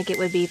though I think it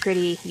would be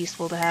pretty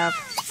useful to have.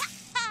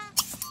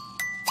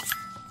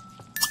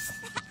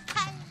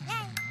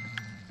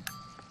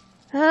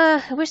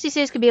 I wish these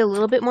days could be a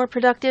little bit more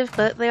productive,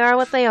 but they are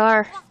what they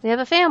are. They have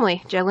a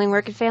family. Juggling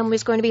work and family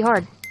is going to be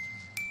hard.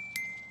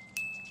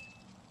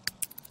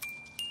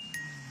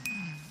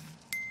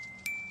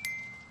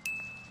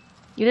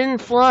 You didn't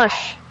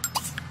flush.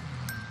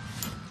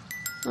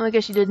 Well, I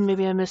guess you didn't.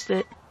 Maybe I missed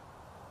it.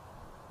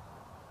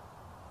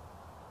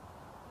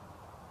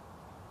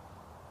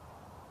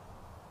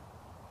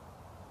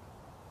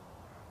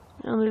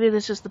 Well, maybe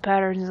this is just the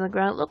patterns in the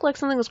ground. It looked like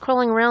something was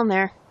crawling around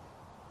there.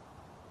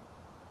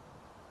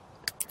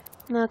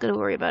 I'm not going to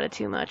worry about it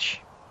too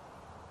much.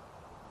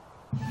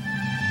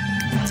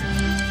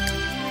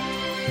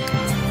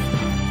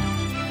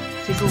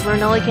 Cecil's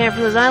learned all he can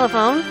from the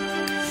xylophone.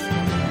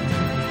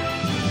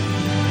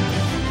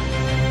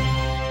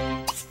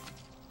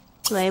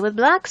 Play with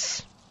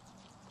blocks.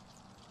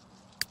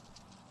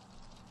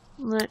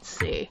 Let's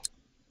see.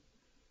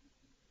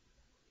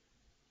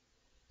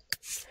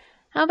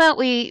 How about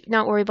we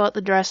not worry about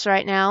the dress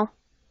right now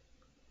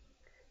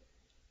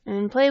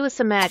and play with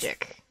some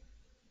magic?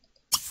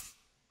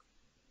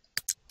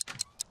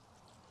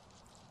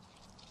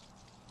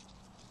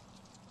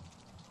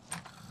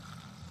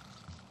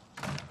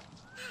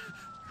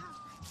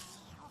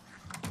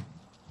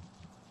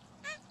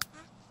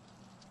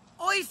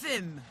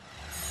 Oifim.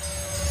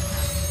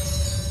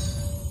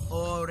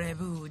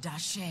 Orebu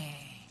dashe.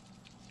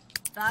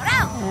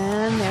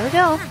 And there we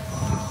go.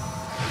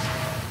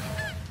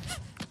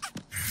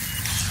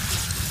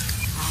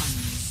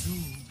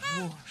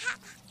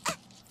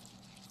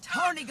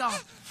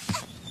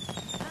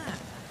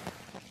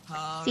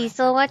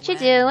 Cecil, what you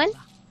doing?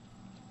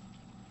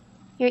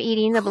 You're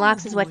eating the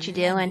blocks is what you're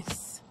doing.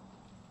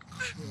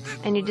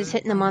 And you're just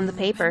hitting them on the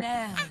paper.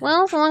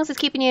 Well, so long as it's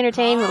keeping you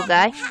entertained, little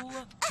guy.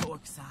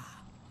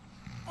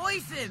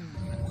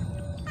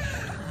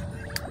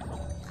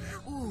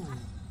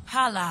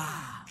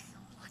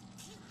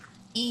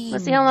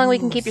 Let's see how long we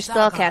can keep your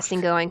spell casting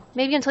going.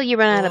 Maybe until you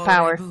run out of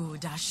power.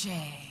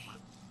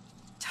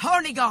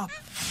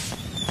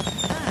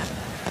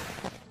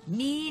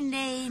 Mine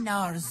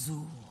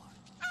Narzur.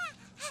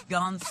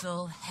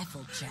 Gonsel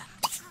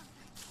Heffelchat.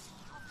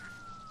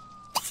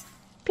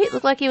 Pete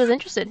looked like he was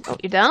interested. Oh,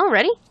 you're done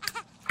already?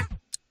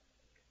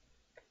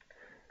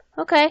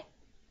 Okay.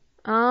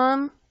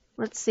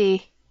 Let's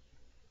see.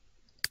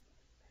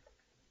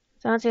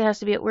 Dante has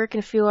to be at work in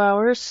a few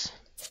hours.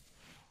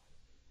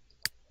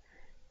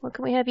 What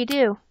can we have you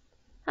do?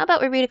 How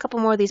about we read a couple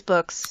more of these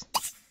books?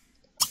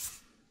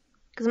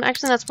 Because I'm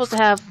actually not supposed to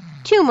have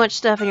too much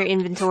stuff in your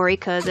inventory,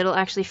 because it'll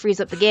actually freeze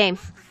up the game.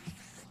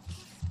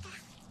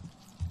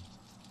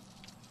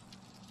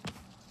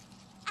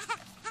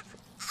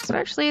 So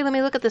actually, let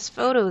me look at this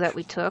photo that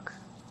we took.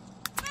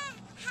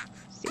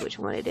 See see which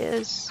one it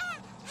is.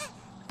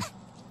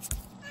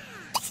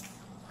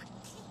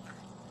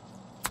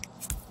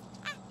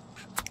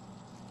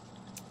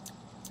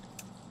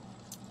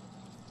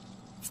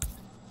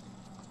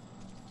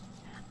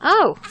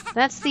 Oh,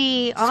 that's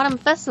the Autumn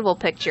Festival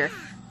picture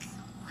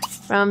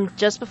from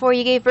just before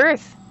you gave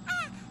birth.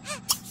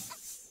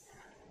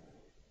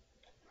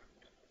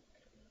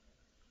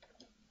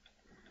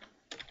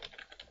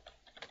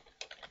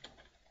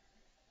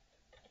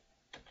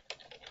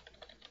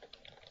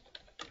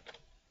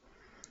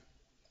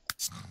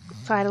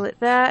 Title it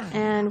that,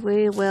 and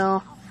we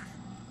will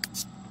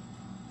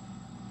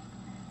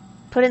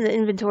put it in the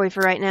inventory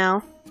for right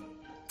now.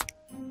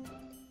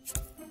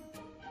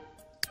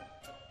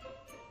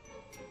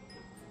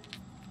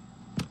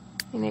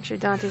 And make sure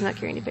Dante's not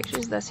carrying any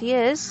pictures. Thus he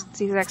is. It's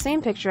the exact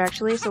same picture,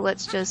 actually, so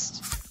let's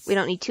just... we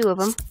don't need two of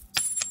them.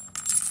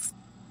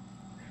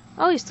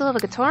 Oh, you still have a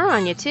guitar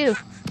on you, too.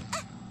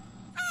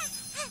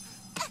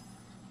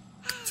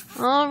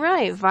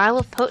 Alright, Vial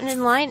of Potent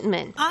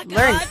Enlightenment.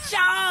 Learn.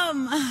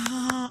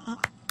 And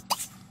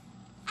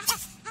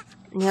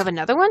you have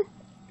another one?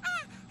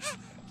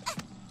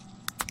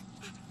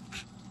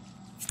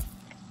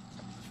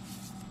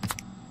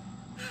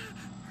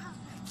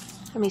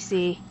 Let me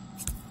see.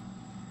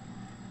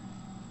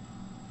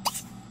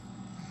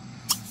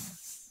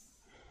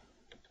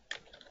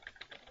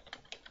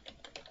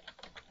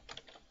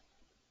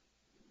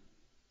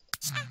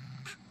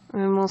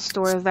 And we'll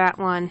store that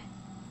one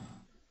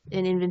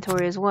in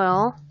inventory as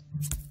well.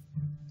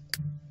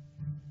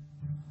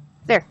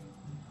 There.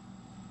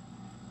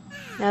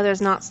 Now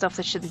there's not stuff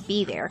that shouldn't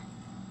be there.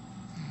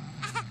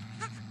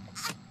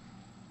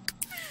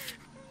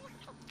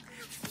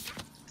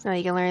 So now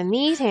you can learn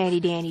these handy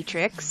dandy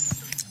tricks.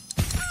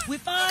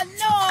 With a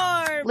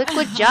norm!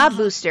 Liquid Job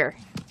Booster.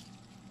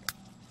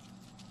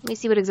 Let me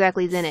see what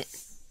exactly is in it.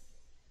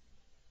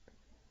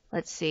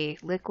 Let's see.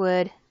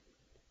 Liquid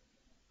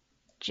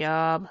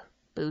Job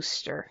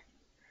Booster.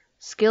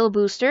 Skill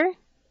Booster.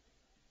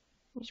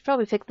 You should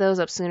probably pick those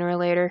up sooner or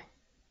later.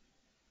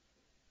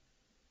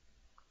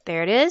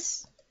 There it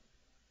is.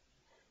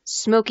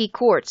 Smoky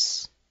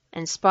Quartz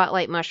and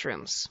Spotlight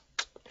Mushrooms.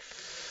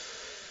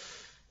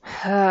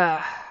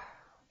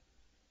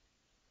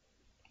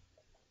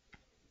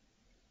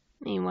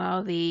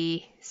 Meanwhile,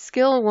 the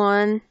skill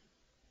one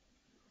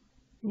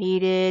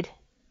needed...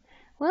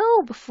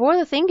 well, before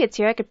the thing gets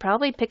here, I could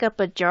probably pick up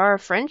a Jar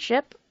of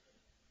Friendship,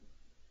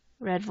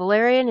 Red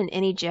Valerian, and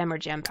any gem or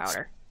gem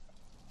powder.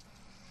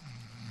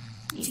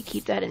 Need to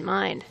keep that in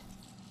mind.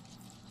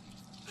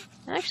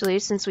 Actually,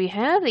 since we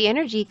have the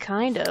energy,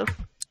 kind of,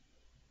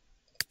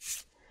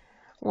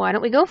 why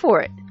don't we go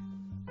for it?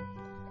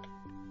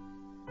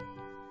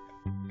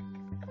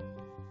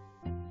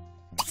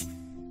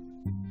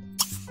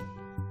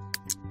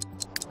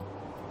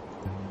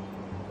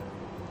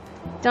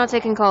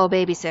 Dante can call a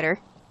babysitter.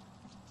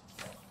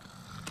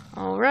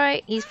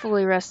 Alright, he's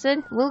fully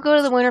rested. We'll go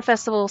to the Winter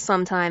Festival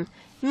sometime.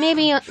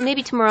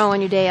 Maybe tomorrow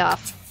on your day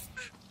off.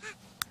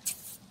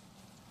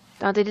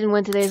 Dante didn't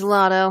win today's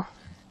lotto.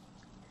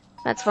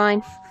 That's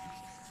fine.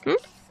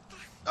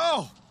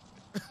 Oh!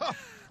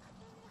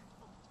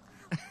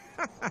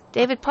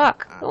 David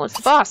Puck. Oh, it's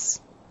the boss.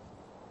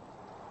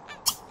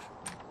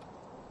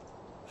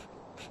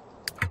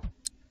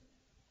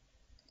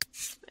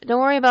 Don't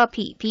worry about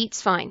Pete.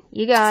 Pete's fine.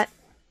 You got...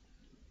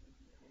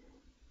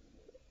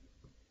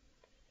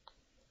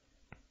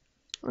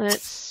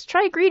 let's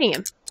try greeting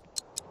him.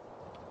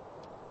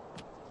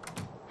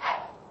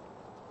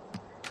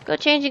 Go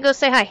change and go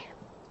say hi.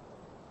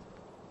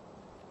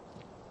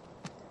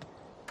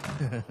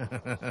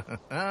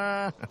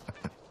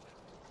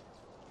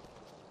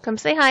 Come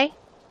say hi.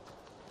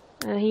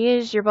 He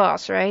is your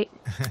boss, right?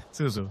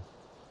 Cecil.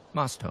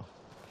 Master.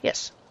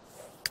 Yes.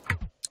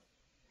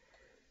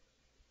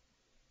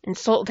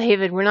 Insult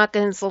David. We're not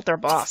going to insult our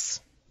boss.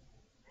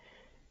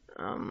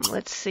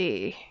 Let's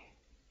see.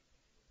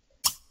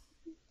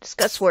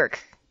 Discuss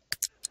work.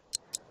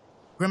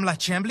 Grimla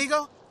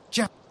Chambligo?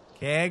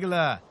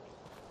 Kegla.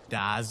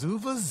 Dazu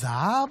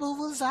Vazaba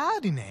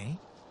Vazadine.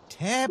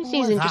 He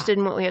seems interested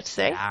in what we have to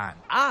say.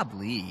 I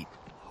bleed.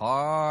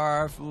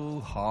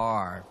 Harfu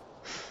harf.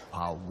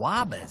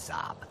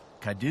 Pawabazab.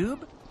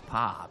 Kadub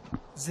pop.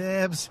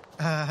 Zebs.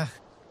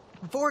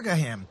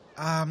 Vorgahim.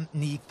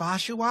 Ni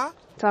Fashua?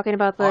 Talking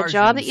about the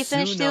job that you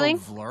finished doing?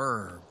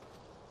 Vlurb.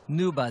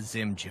 Nuba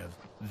Zimjev.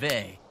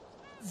 Ve.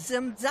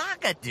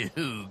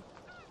 Zimzagadug.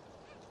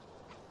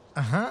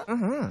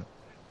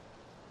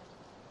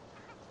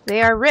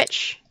 They are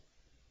rich.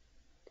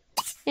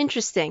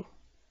 Interesting.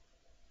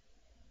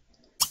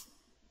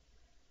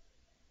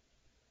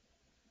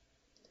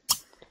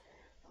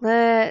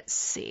 Let's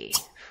see.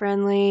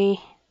 Friendly.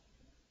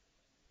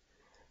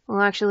 Well,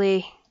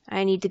 actually,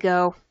 I need to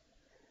go.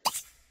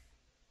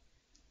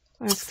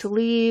 Ask to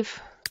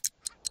leave.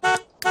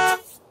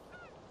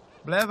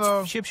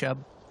 Blevo. Shib shub.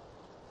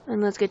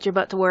 And let's get your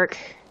butt to work.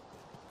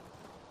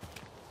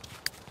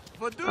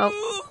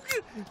 Oh.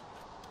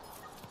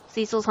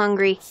 Cecil's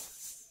hungry.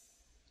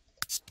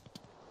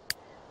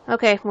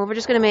 Okay, well, we're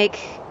just gonna make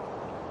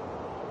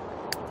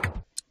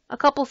a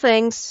couple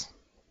things.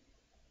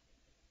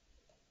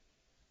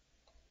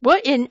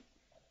 What in...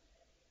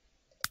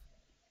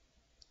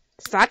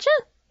 Sacha?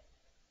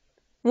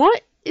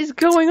 What is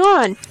going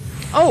on?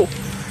 Oh!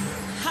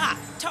 Ha!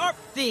 Tarp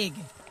Fig!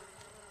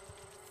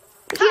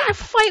 What did I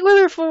fight with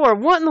her for?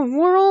 What in the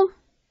world?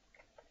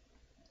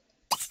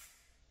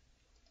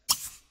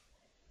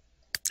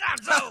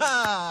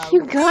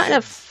 You got in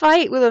a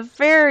fight with a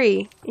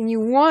fairy, and you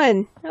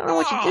won. I don't know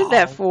what you did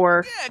that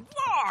for.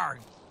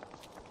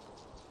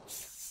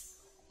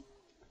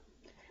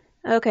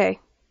 Okay.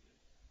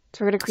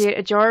 So we're gonna create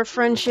a jar of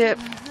friendship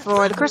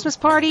for the Christmas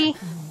party.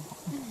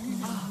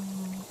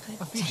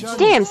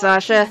 Damn,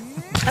 Sasha.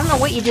 I don't know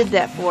what you did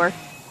that for.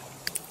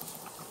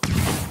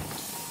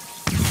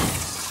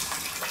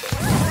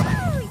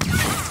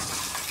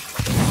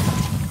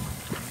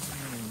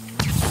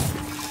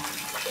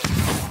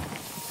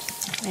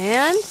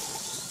 And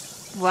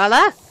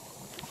voila!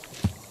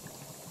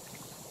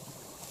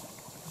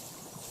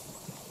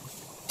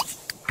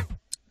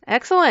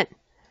 Excellent.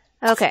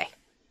 Okay.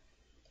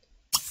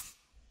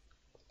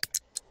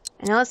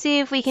 And now let's see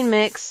if we can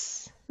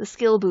mix the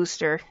skill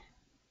booster.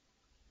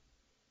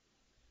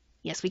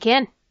 Yes, we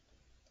can.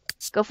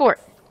 Go for it.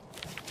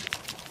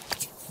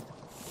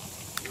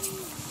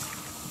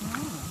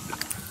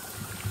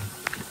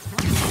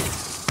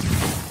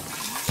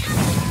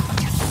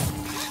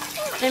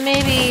 And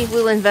maybe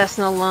we'll invest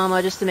in a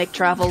llama just to make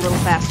travel a little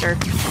faster.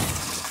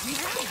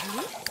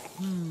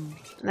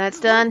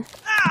 That's done.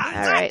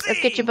 Alright,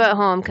 let's get your butt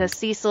home, because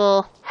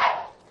Cecil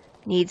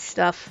needs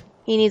stuff.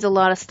 He needs a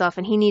lot of stuff,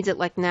 and he needs it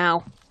like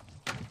now.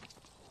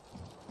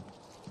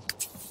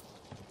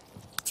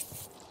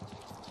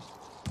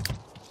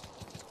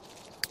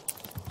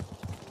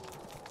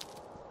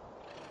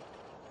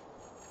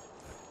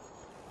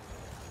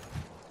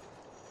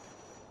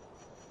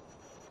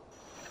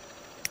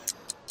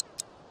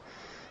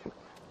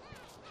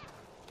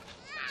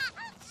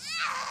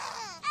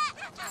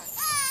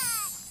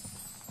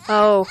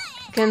 Oh,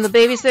 can the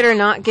babysitter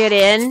not get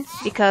in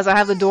because I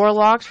have the door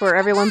locked for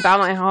everyone about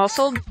my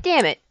household?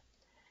 Damn it.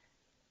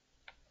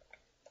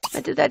 I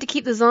did that to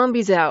keep the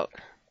zombies out.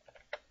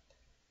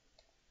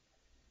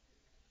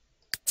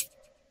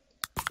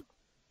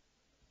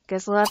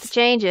 Guess we'll have to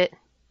change it.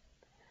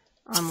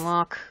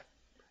 Unlock.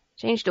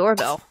 Change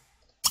doorbell.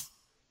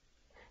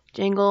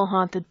 Jingle,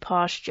 haunted,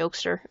 posh,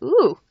 jokester.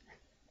 Ooh.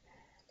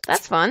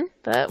 That's fun,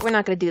 but we're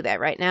not going to do that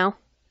right now.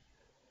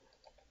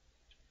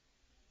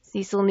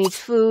 Cecil needs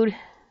food.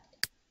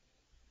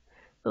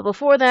 But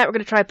before that, we're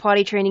going to try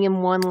potty training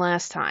him one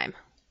last time.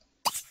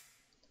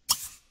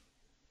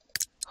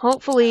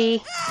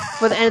 Hopefully,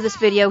 for the end of this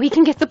video, we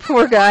can get the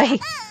poor guy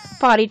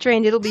potty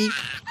trained. It'll be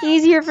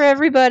easier for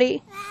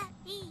everybody.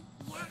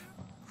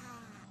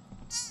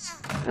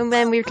 And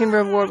then we can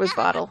reward with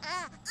bottle.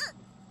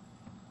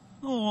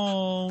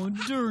 Oh,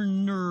 der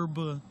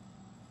Nerba.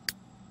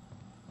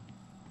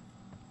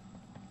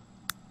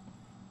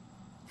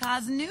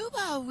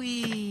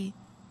 Kaznubawi.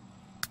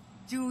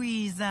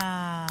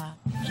 Duiza.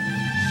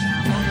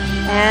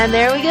 And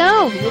there we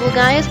go. Little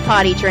guy is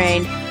potty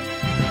trained.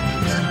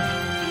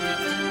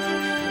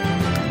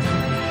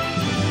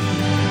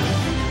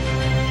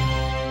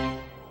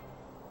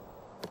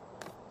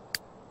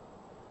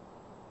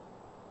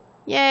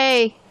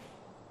 Yay!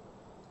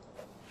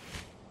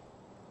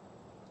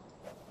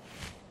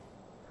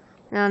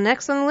 Now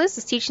next on the list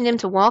is teaching him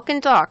to walk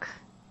and talk.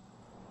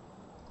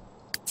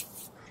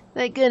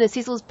 Thank goodness,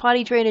 Cecil's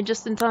potty trained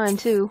just in time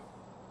too.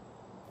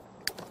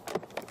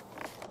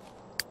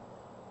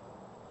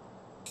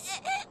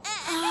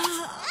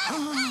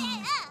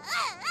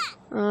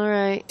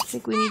 Alright, I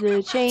think we need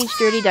to change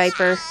dirty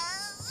diaper.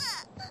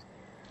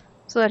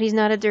 So that he's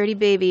not a dirty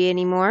baby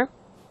anymore.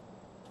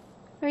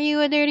 Are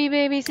you a dirty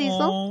baby,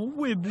 Cecil? Oh,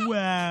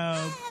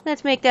 wib-wab.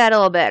 Let's make that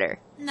all better.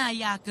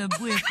 Nayaka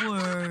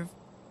bwif-werv.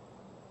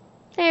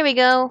 There we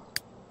go.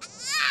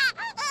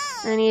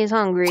 And he's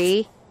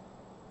hungry.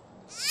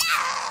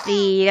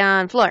 Feed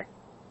on floor.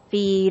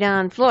 Feed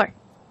on floor.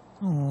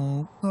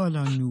 Oh,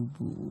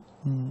 kalanubu.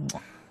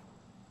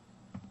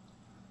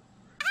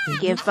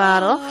 Give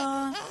bottle.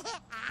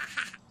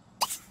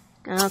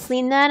 I'll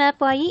clean that up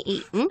while you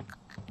eating.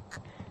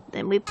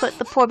 Then we put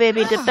the poor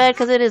baby to bed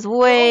because it is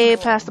way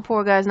past the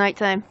poor guy's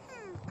nighttime.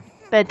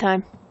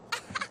 Bedtime.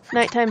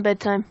 Nighttime,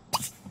 bedtime.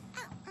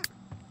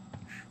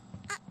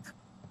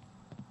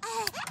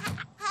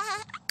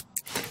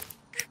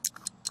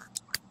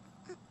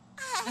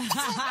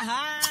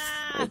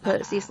 We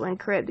put Cecil in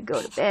crib to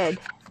go to bed.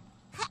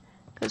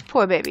 Because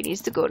poor baby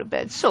needs to go to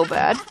bed so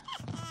bad.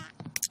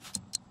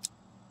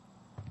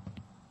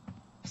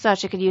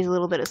 Sasha could use a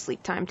little bit of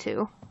sleep time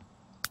too.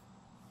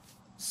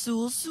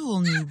 Sul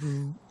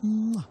nubu.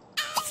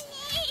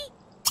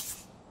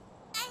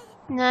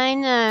 Night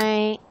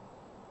night.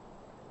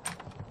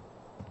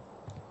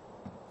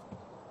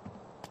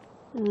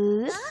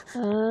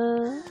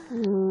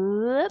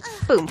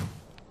 Boom.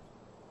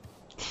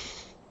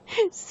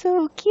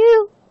 So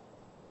cute.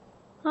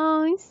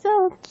 Oh, he's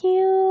so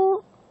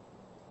cute.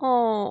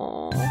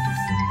 Oh.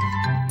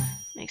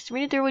 Makes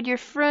Serena Durwood, your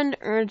friend,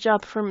 earned a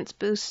job performance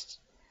boost.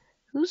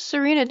 Who's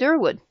Serena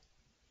Durwood?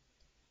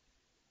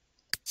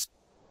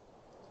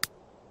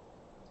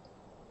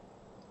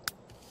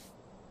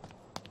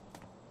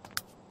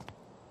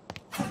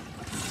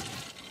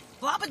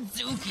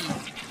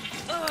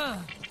 Babazuki! Ugh!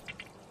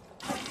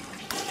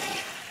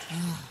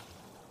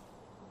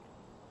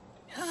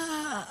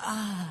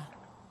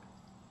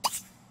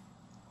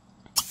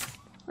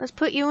 Let's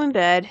put you in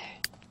bed,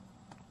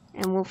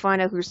 and we'll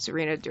find out who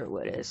Serena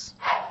Durwood is.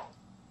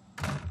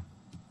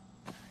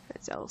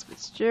 That's Alice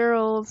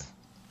Fitzgerald.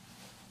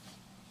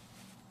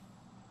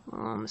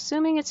 Well, I'm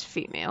assuming it's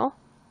female.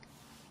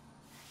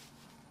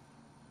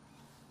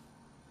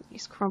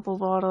 He's Crumple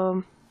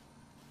Bottom.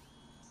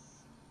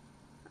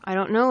 I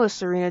don't know a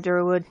Serena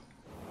Durwood.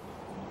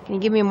 Can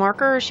you give me a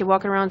marker? Is she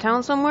walking around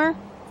town somewhere?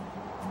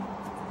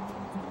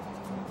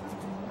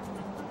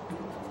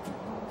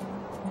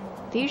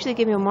 They usually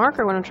give me a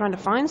marker when I'm trying to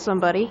find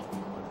somebody.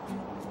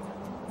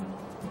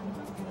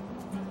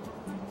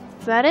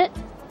 Is that it?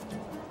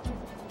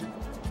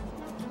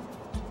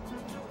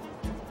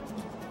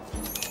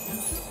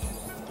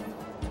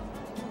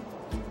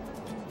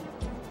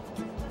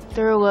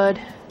 Durwood.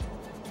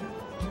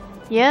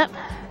 Yep,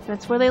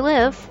 that's where they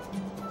live.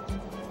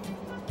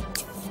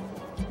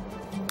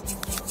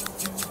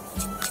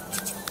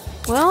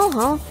 Well,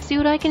 I'll see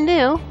what I can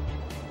do.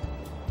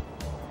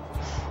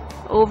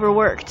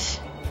 Overworked.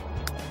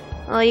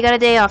 Well, you got a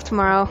day off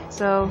tomorrow,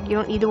 so you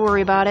don't need to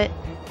worry about it.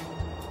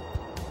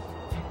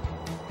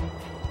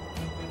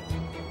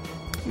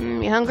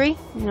 You hungry?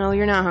 No,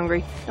 you're not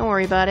hungry. Don't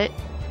worry about it.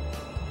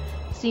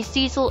 See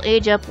Cecil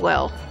age up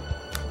well.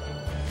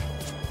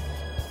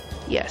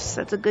 Yes,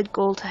 that's a good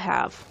goal to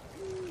have.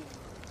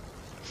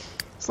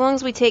 As long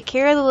as we take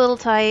care of the little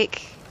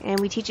tyke, and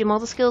we teach him all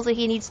the skills that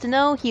he needs to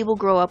know, he will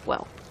grow up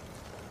well.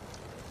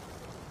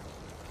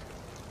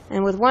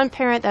 And with one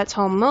parent that's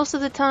home most of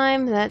the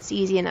time, that's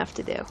easy enough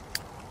to do.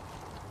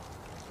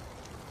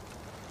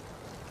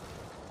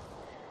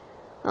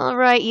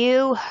 Alright,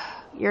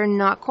 you're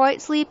not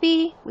quite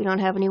sleepy. We don't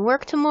have any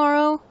work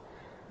tomorrow.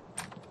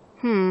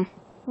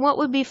 What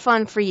would be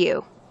fun for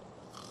you?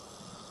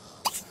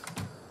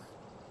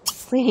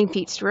 Cleaning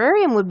Pete's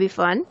terrarium would be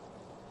fun.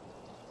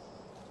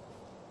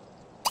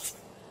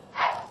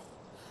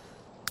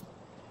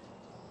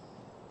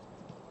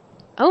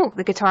 Oh,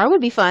 the guitar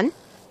would be fun.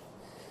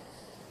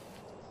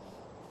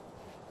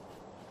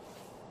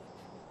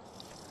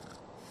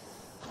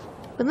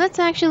 But let's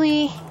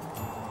actually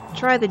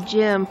try the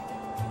gym.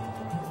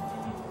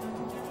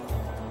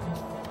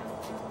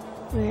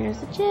 Where's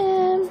the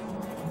gym?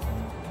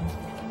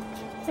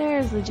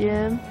 There's the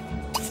gym.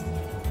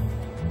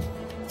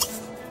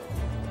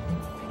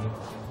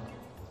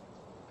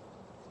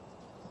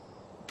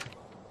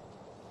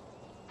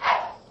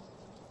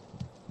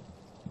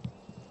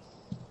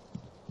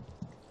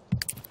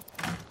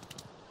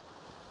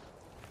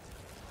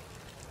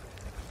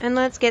 And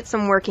let's get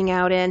some working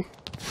out in.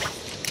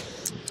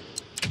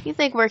 You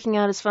think working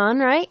out is fun,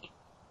 right?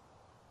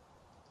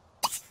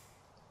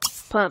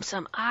 Pump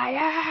some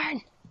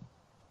iron!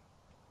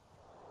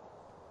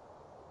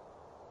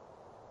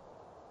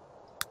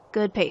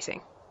 Good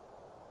pacing.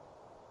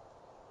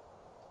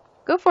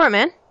 Go for it,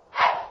 man.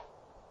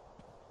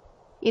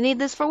 You need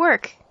this for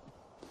work.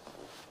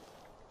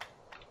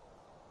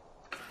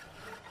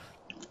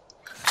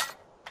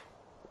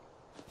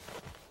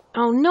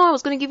 Oh no, I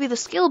was going to give you the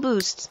skill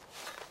boost.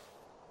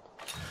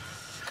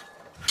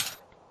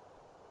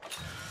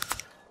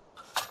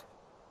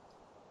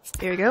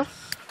 There you go.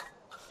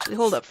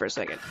 Hold up for a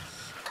second.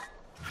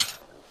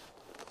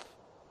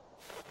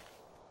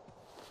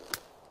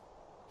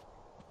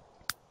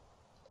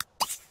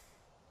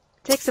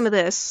 Take some of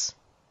this.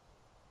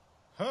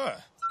 Huh.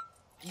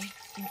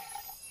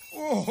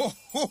 Oh, ho,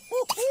 ho,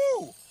 ho,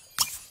 ho.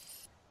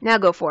 Now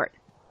go for it.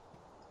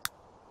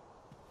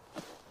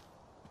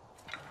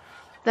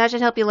 That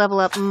should help you level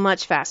up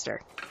much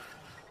faster.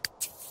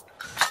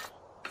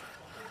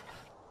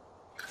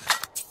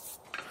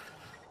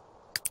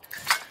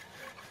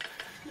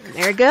 And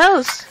there it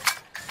goes.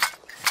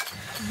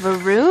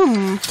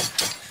 Vroom.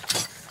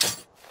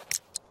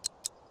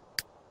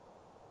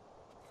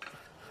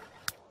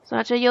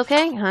 Sacha, you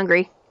okay?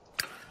 Hungry.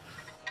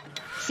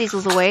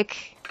 Cecil's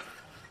awake.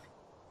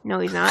 No,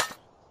 he's not.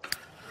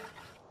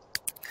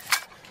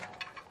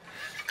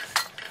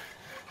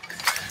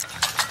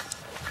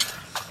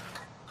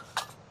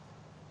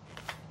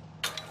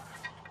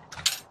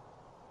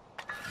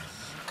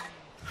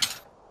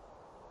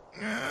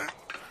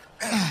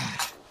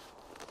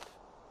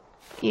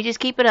 You just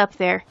keep it up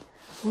there.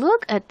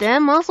 Look at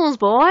them muscles,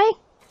 boy!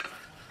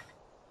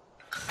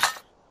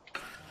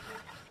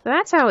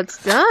 That's how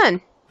it's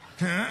done.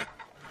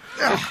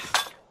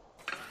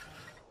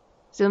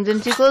 Zoomed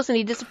in too close and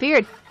he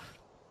disappeared.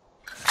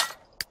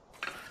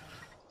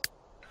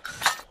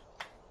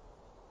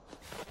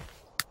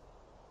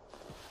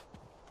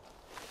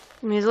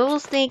 He's a little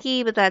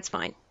stinky, but that's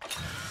fine.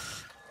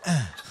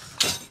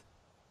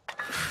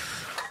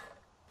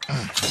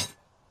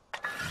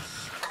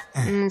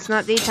 It's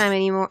not daytime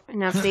anymore.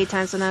 Now it's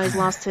daytime, so now he's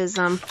lost his,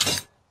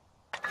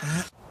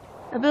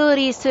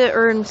 abilities to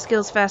earn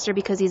skills faster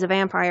because he's a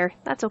vampire.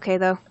 That's okay,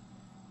 though.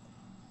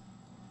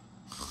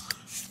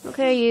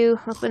 Okay, you.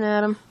 Up and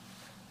at him.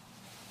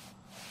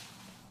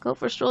 Go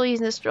for a stroll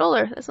using the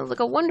stroller. That sounds like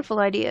a wonderful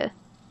idea.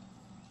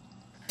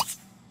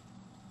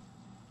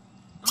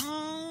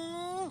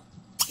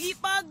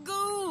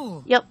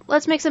 Yep,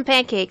 let's make some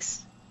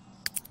pancakes.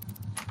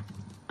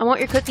 I want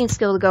your cooking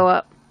skill to go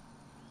up.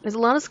 There's a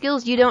lot of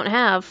skills you don't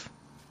have.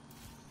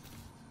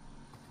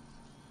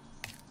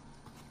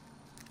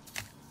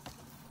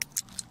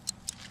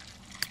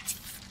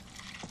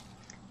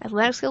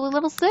 Athletic skill to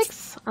level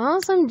 6.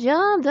 Awesome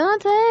job,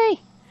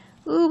 Dante.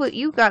 Ooh, but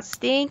you got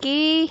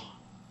stinky.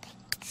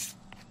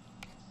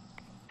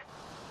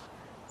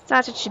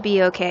 Thought it should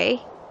be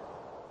okay.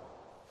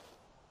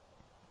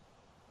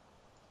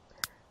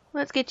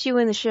 Let's get you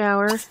in the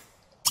shower.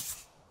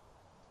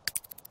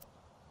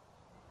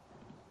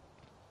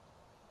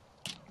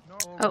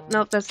 Oh,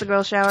 nope, that's the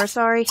girl shower,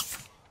 sorry.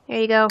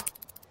 Here you go.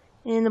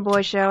 In the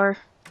boy shower.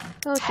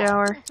 Go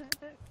shower.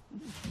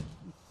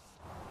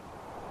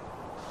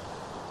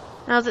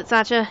 How's it,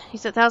 Sacha? You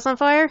set the house on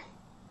fire?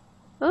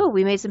 Oh,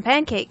 we made some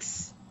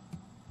pancakes.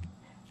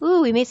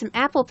 Ooh, we made some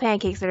apple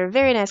pancakes that are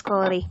very nice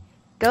quality.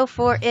 Go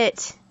for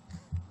it.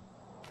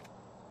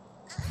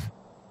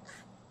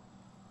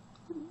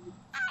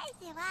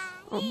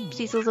 Oh,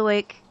 Cecil's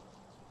awake.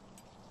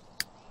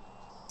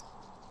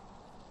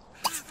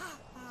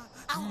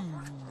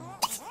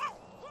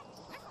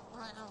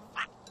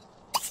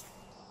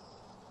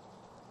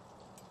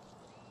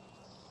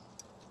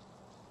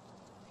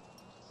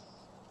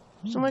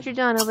 So once you're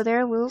done over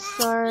there, we'll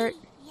start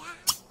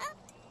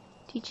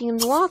teaching him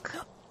to walk.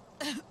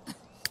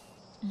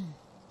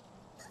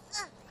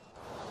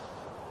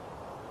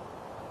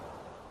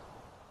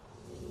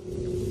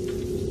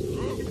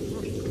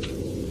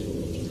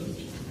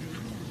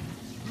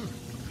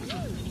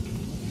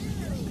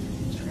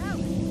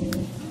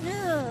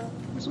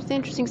 What's with the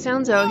interesting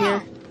sounds out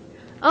here?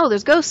 Oh,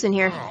 there's ghosts in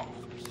here.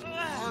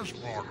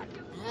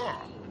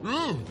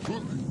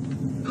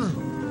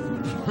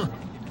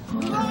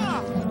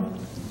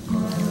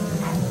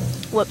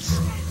 Whoops.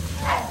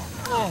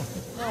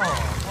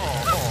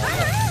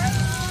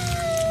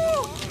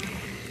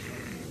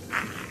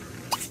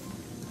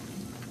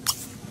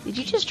 Did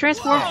you just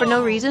transform for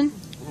no reason?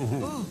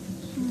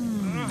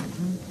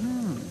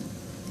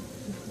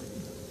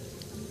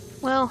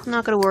 Well, I'm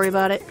not gonna worry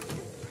about it.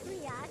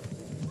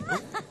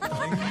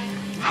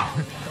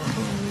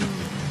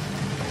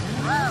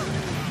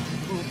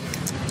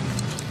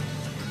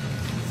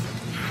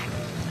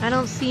 I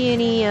don't see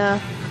any,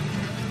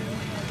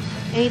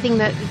 anything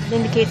that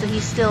indicates that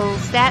he's still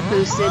stat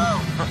boosted.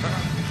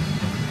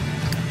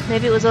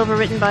 Maybe it was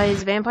overwritten by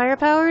his vampire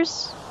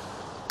powers?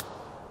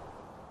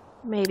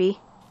 Maybe.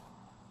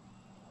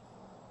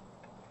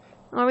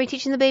 Are we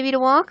teaching the baby to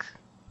walk?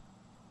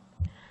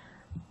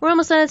 We're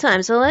almost out of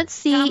time, so let's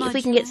see if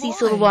we can get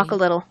Cecil to walk a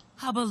little.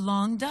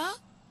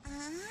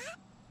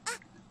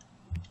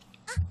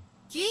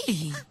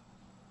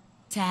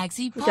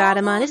 Taxi. We got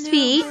him on his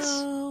feet.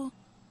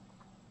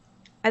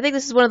 I think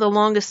this is one of the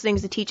longest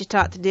things to teach a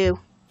tot to do.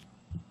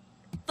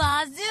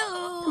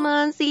 Come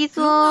on,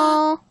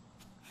 Cecil.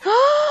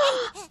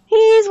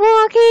 He's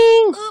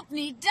walking.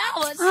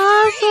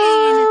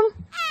 Awesome.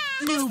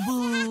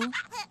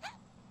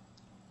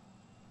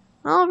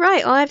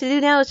 Alright, all I have to do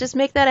now is just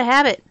make that a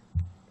habit.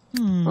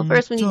 Well,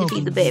 first we need to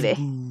feed the baby.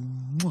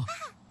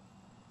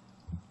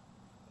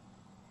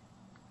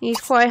 He's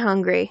quite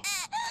hungry.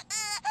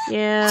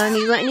 Yeah, and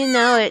he's letting you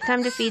know it.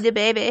 Time to feed the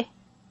baby.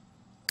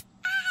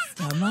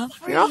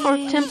 You're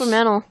awful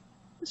temperamental,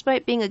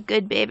 despite being a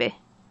good baby.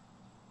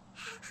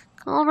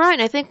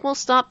 Alright, I think we'll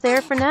stop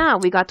there for now.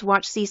 We got to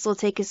watch Cecil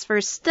take his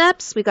first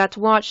steps. We got to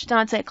watch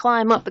Dante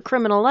climb up the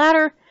criminal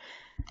ladder.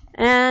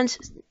 And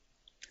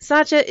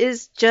Sacha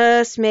is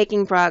just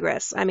making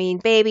progress. I mean,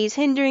 baby's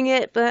hindering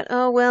it, but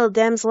oh well,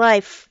 Dem's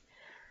life.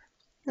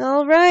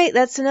 Alright,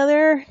 that's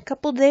another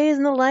couple days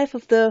in the life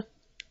of the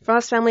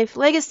Frost family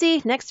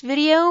legacy. Next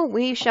video,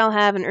 we shall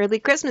have an early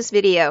Christmas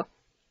video.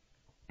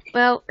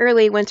 Well,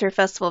 early winter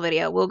festival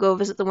video. We'll go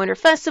visit the winter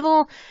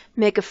festival,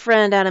 make a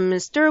friend out of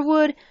Miss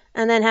Durwood,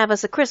 and then have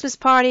us a Christmas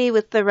party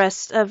with the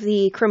rest of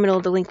the criminal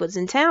delinquents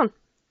in town.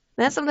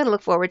 That's something to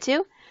look forward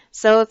to.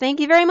 So thank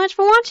you very much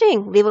for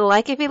watching. Leave a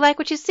like if you like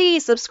what you see.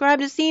 Subscribe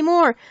to see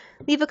more.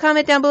 Leave a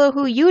comment down below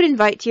who you'd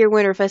invite to your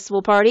winter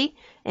festival party.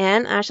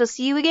 And I shall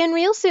see you again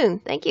real soon.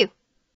 Thank you.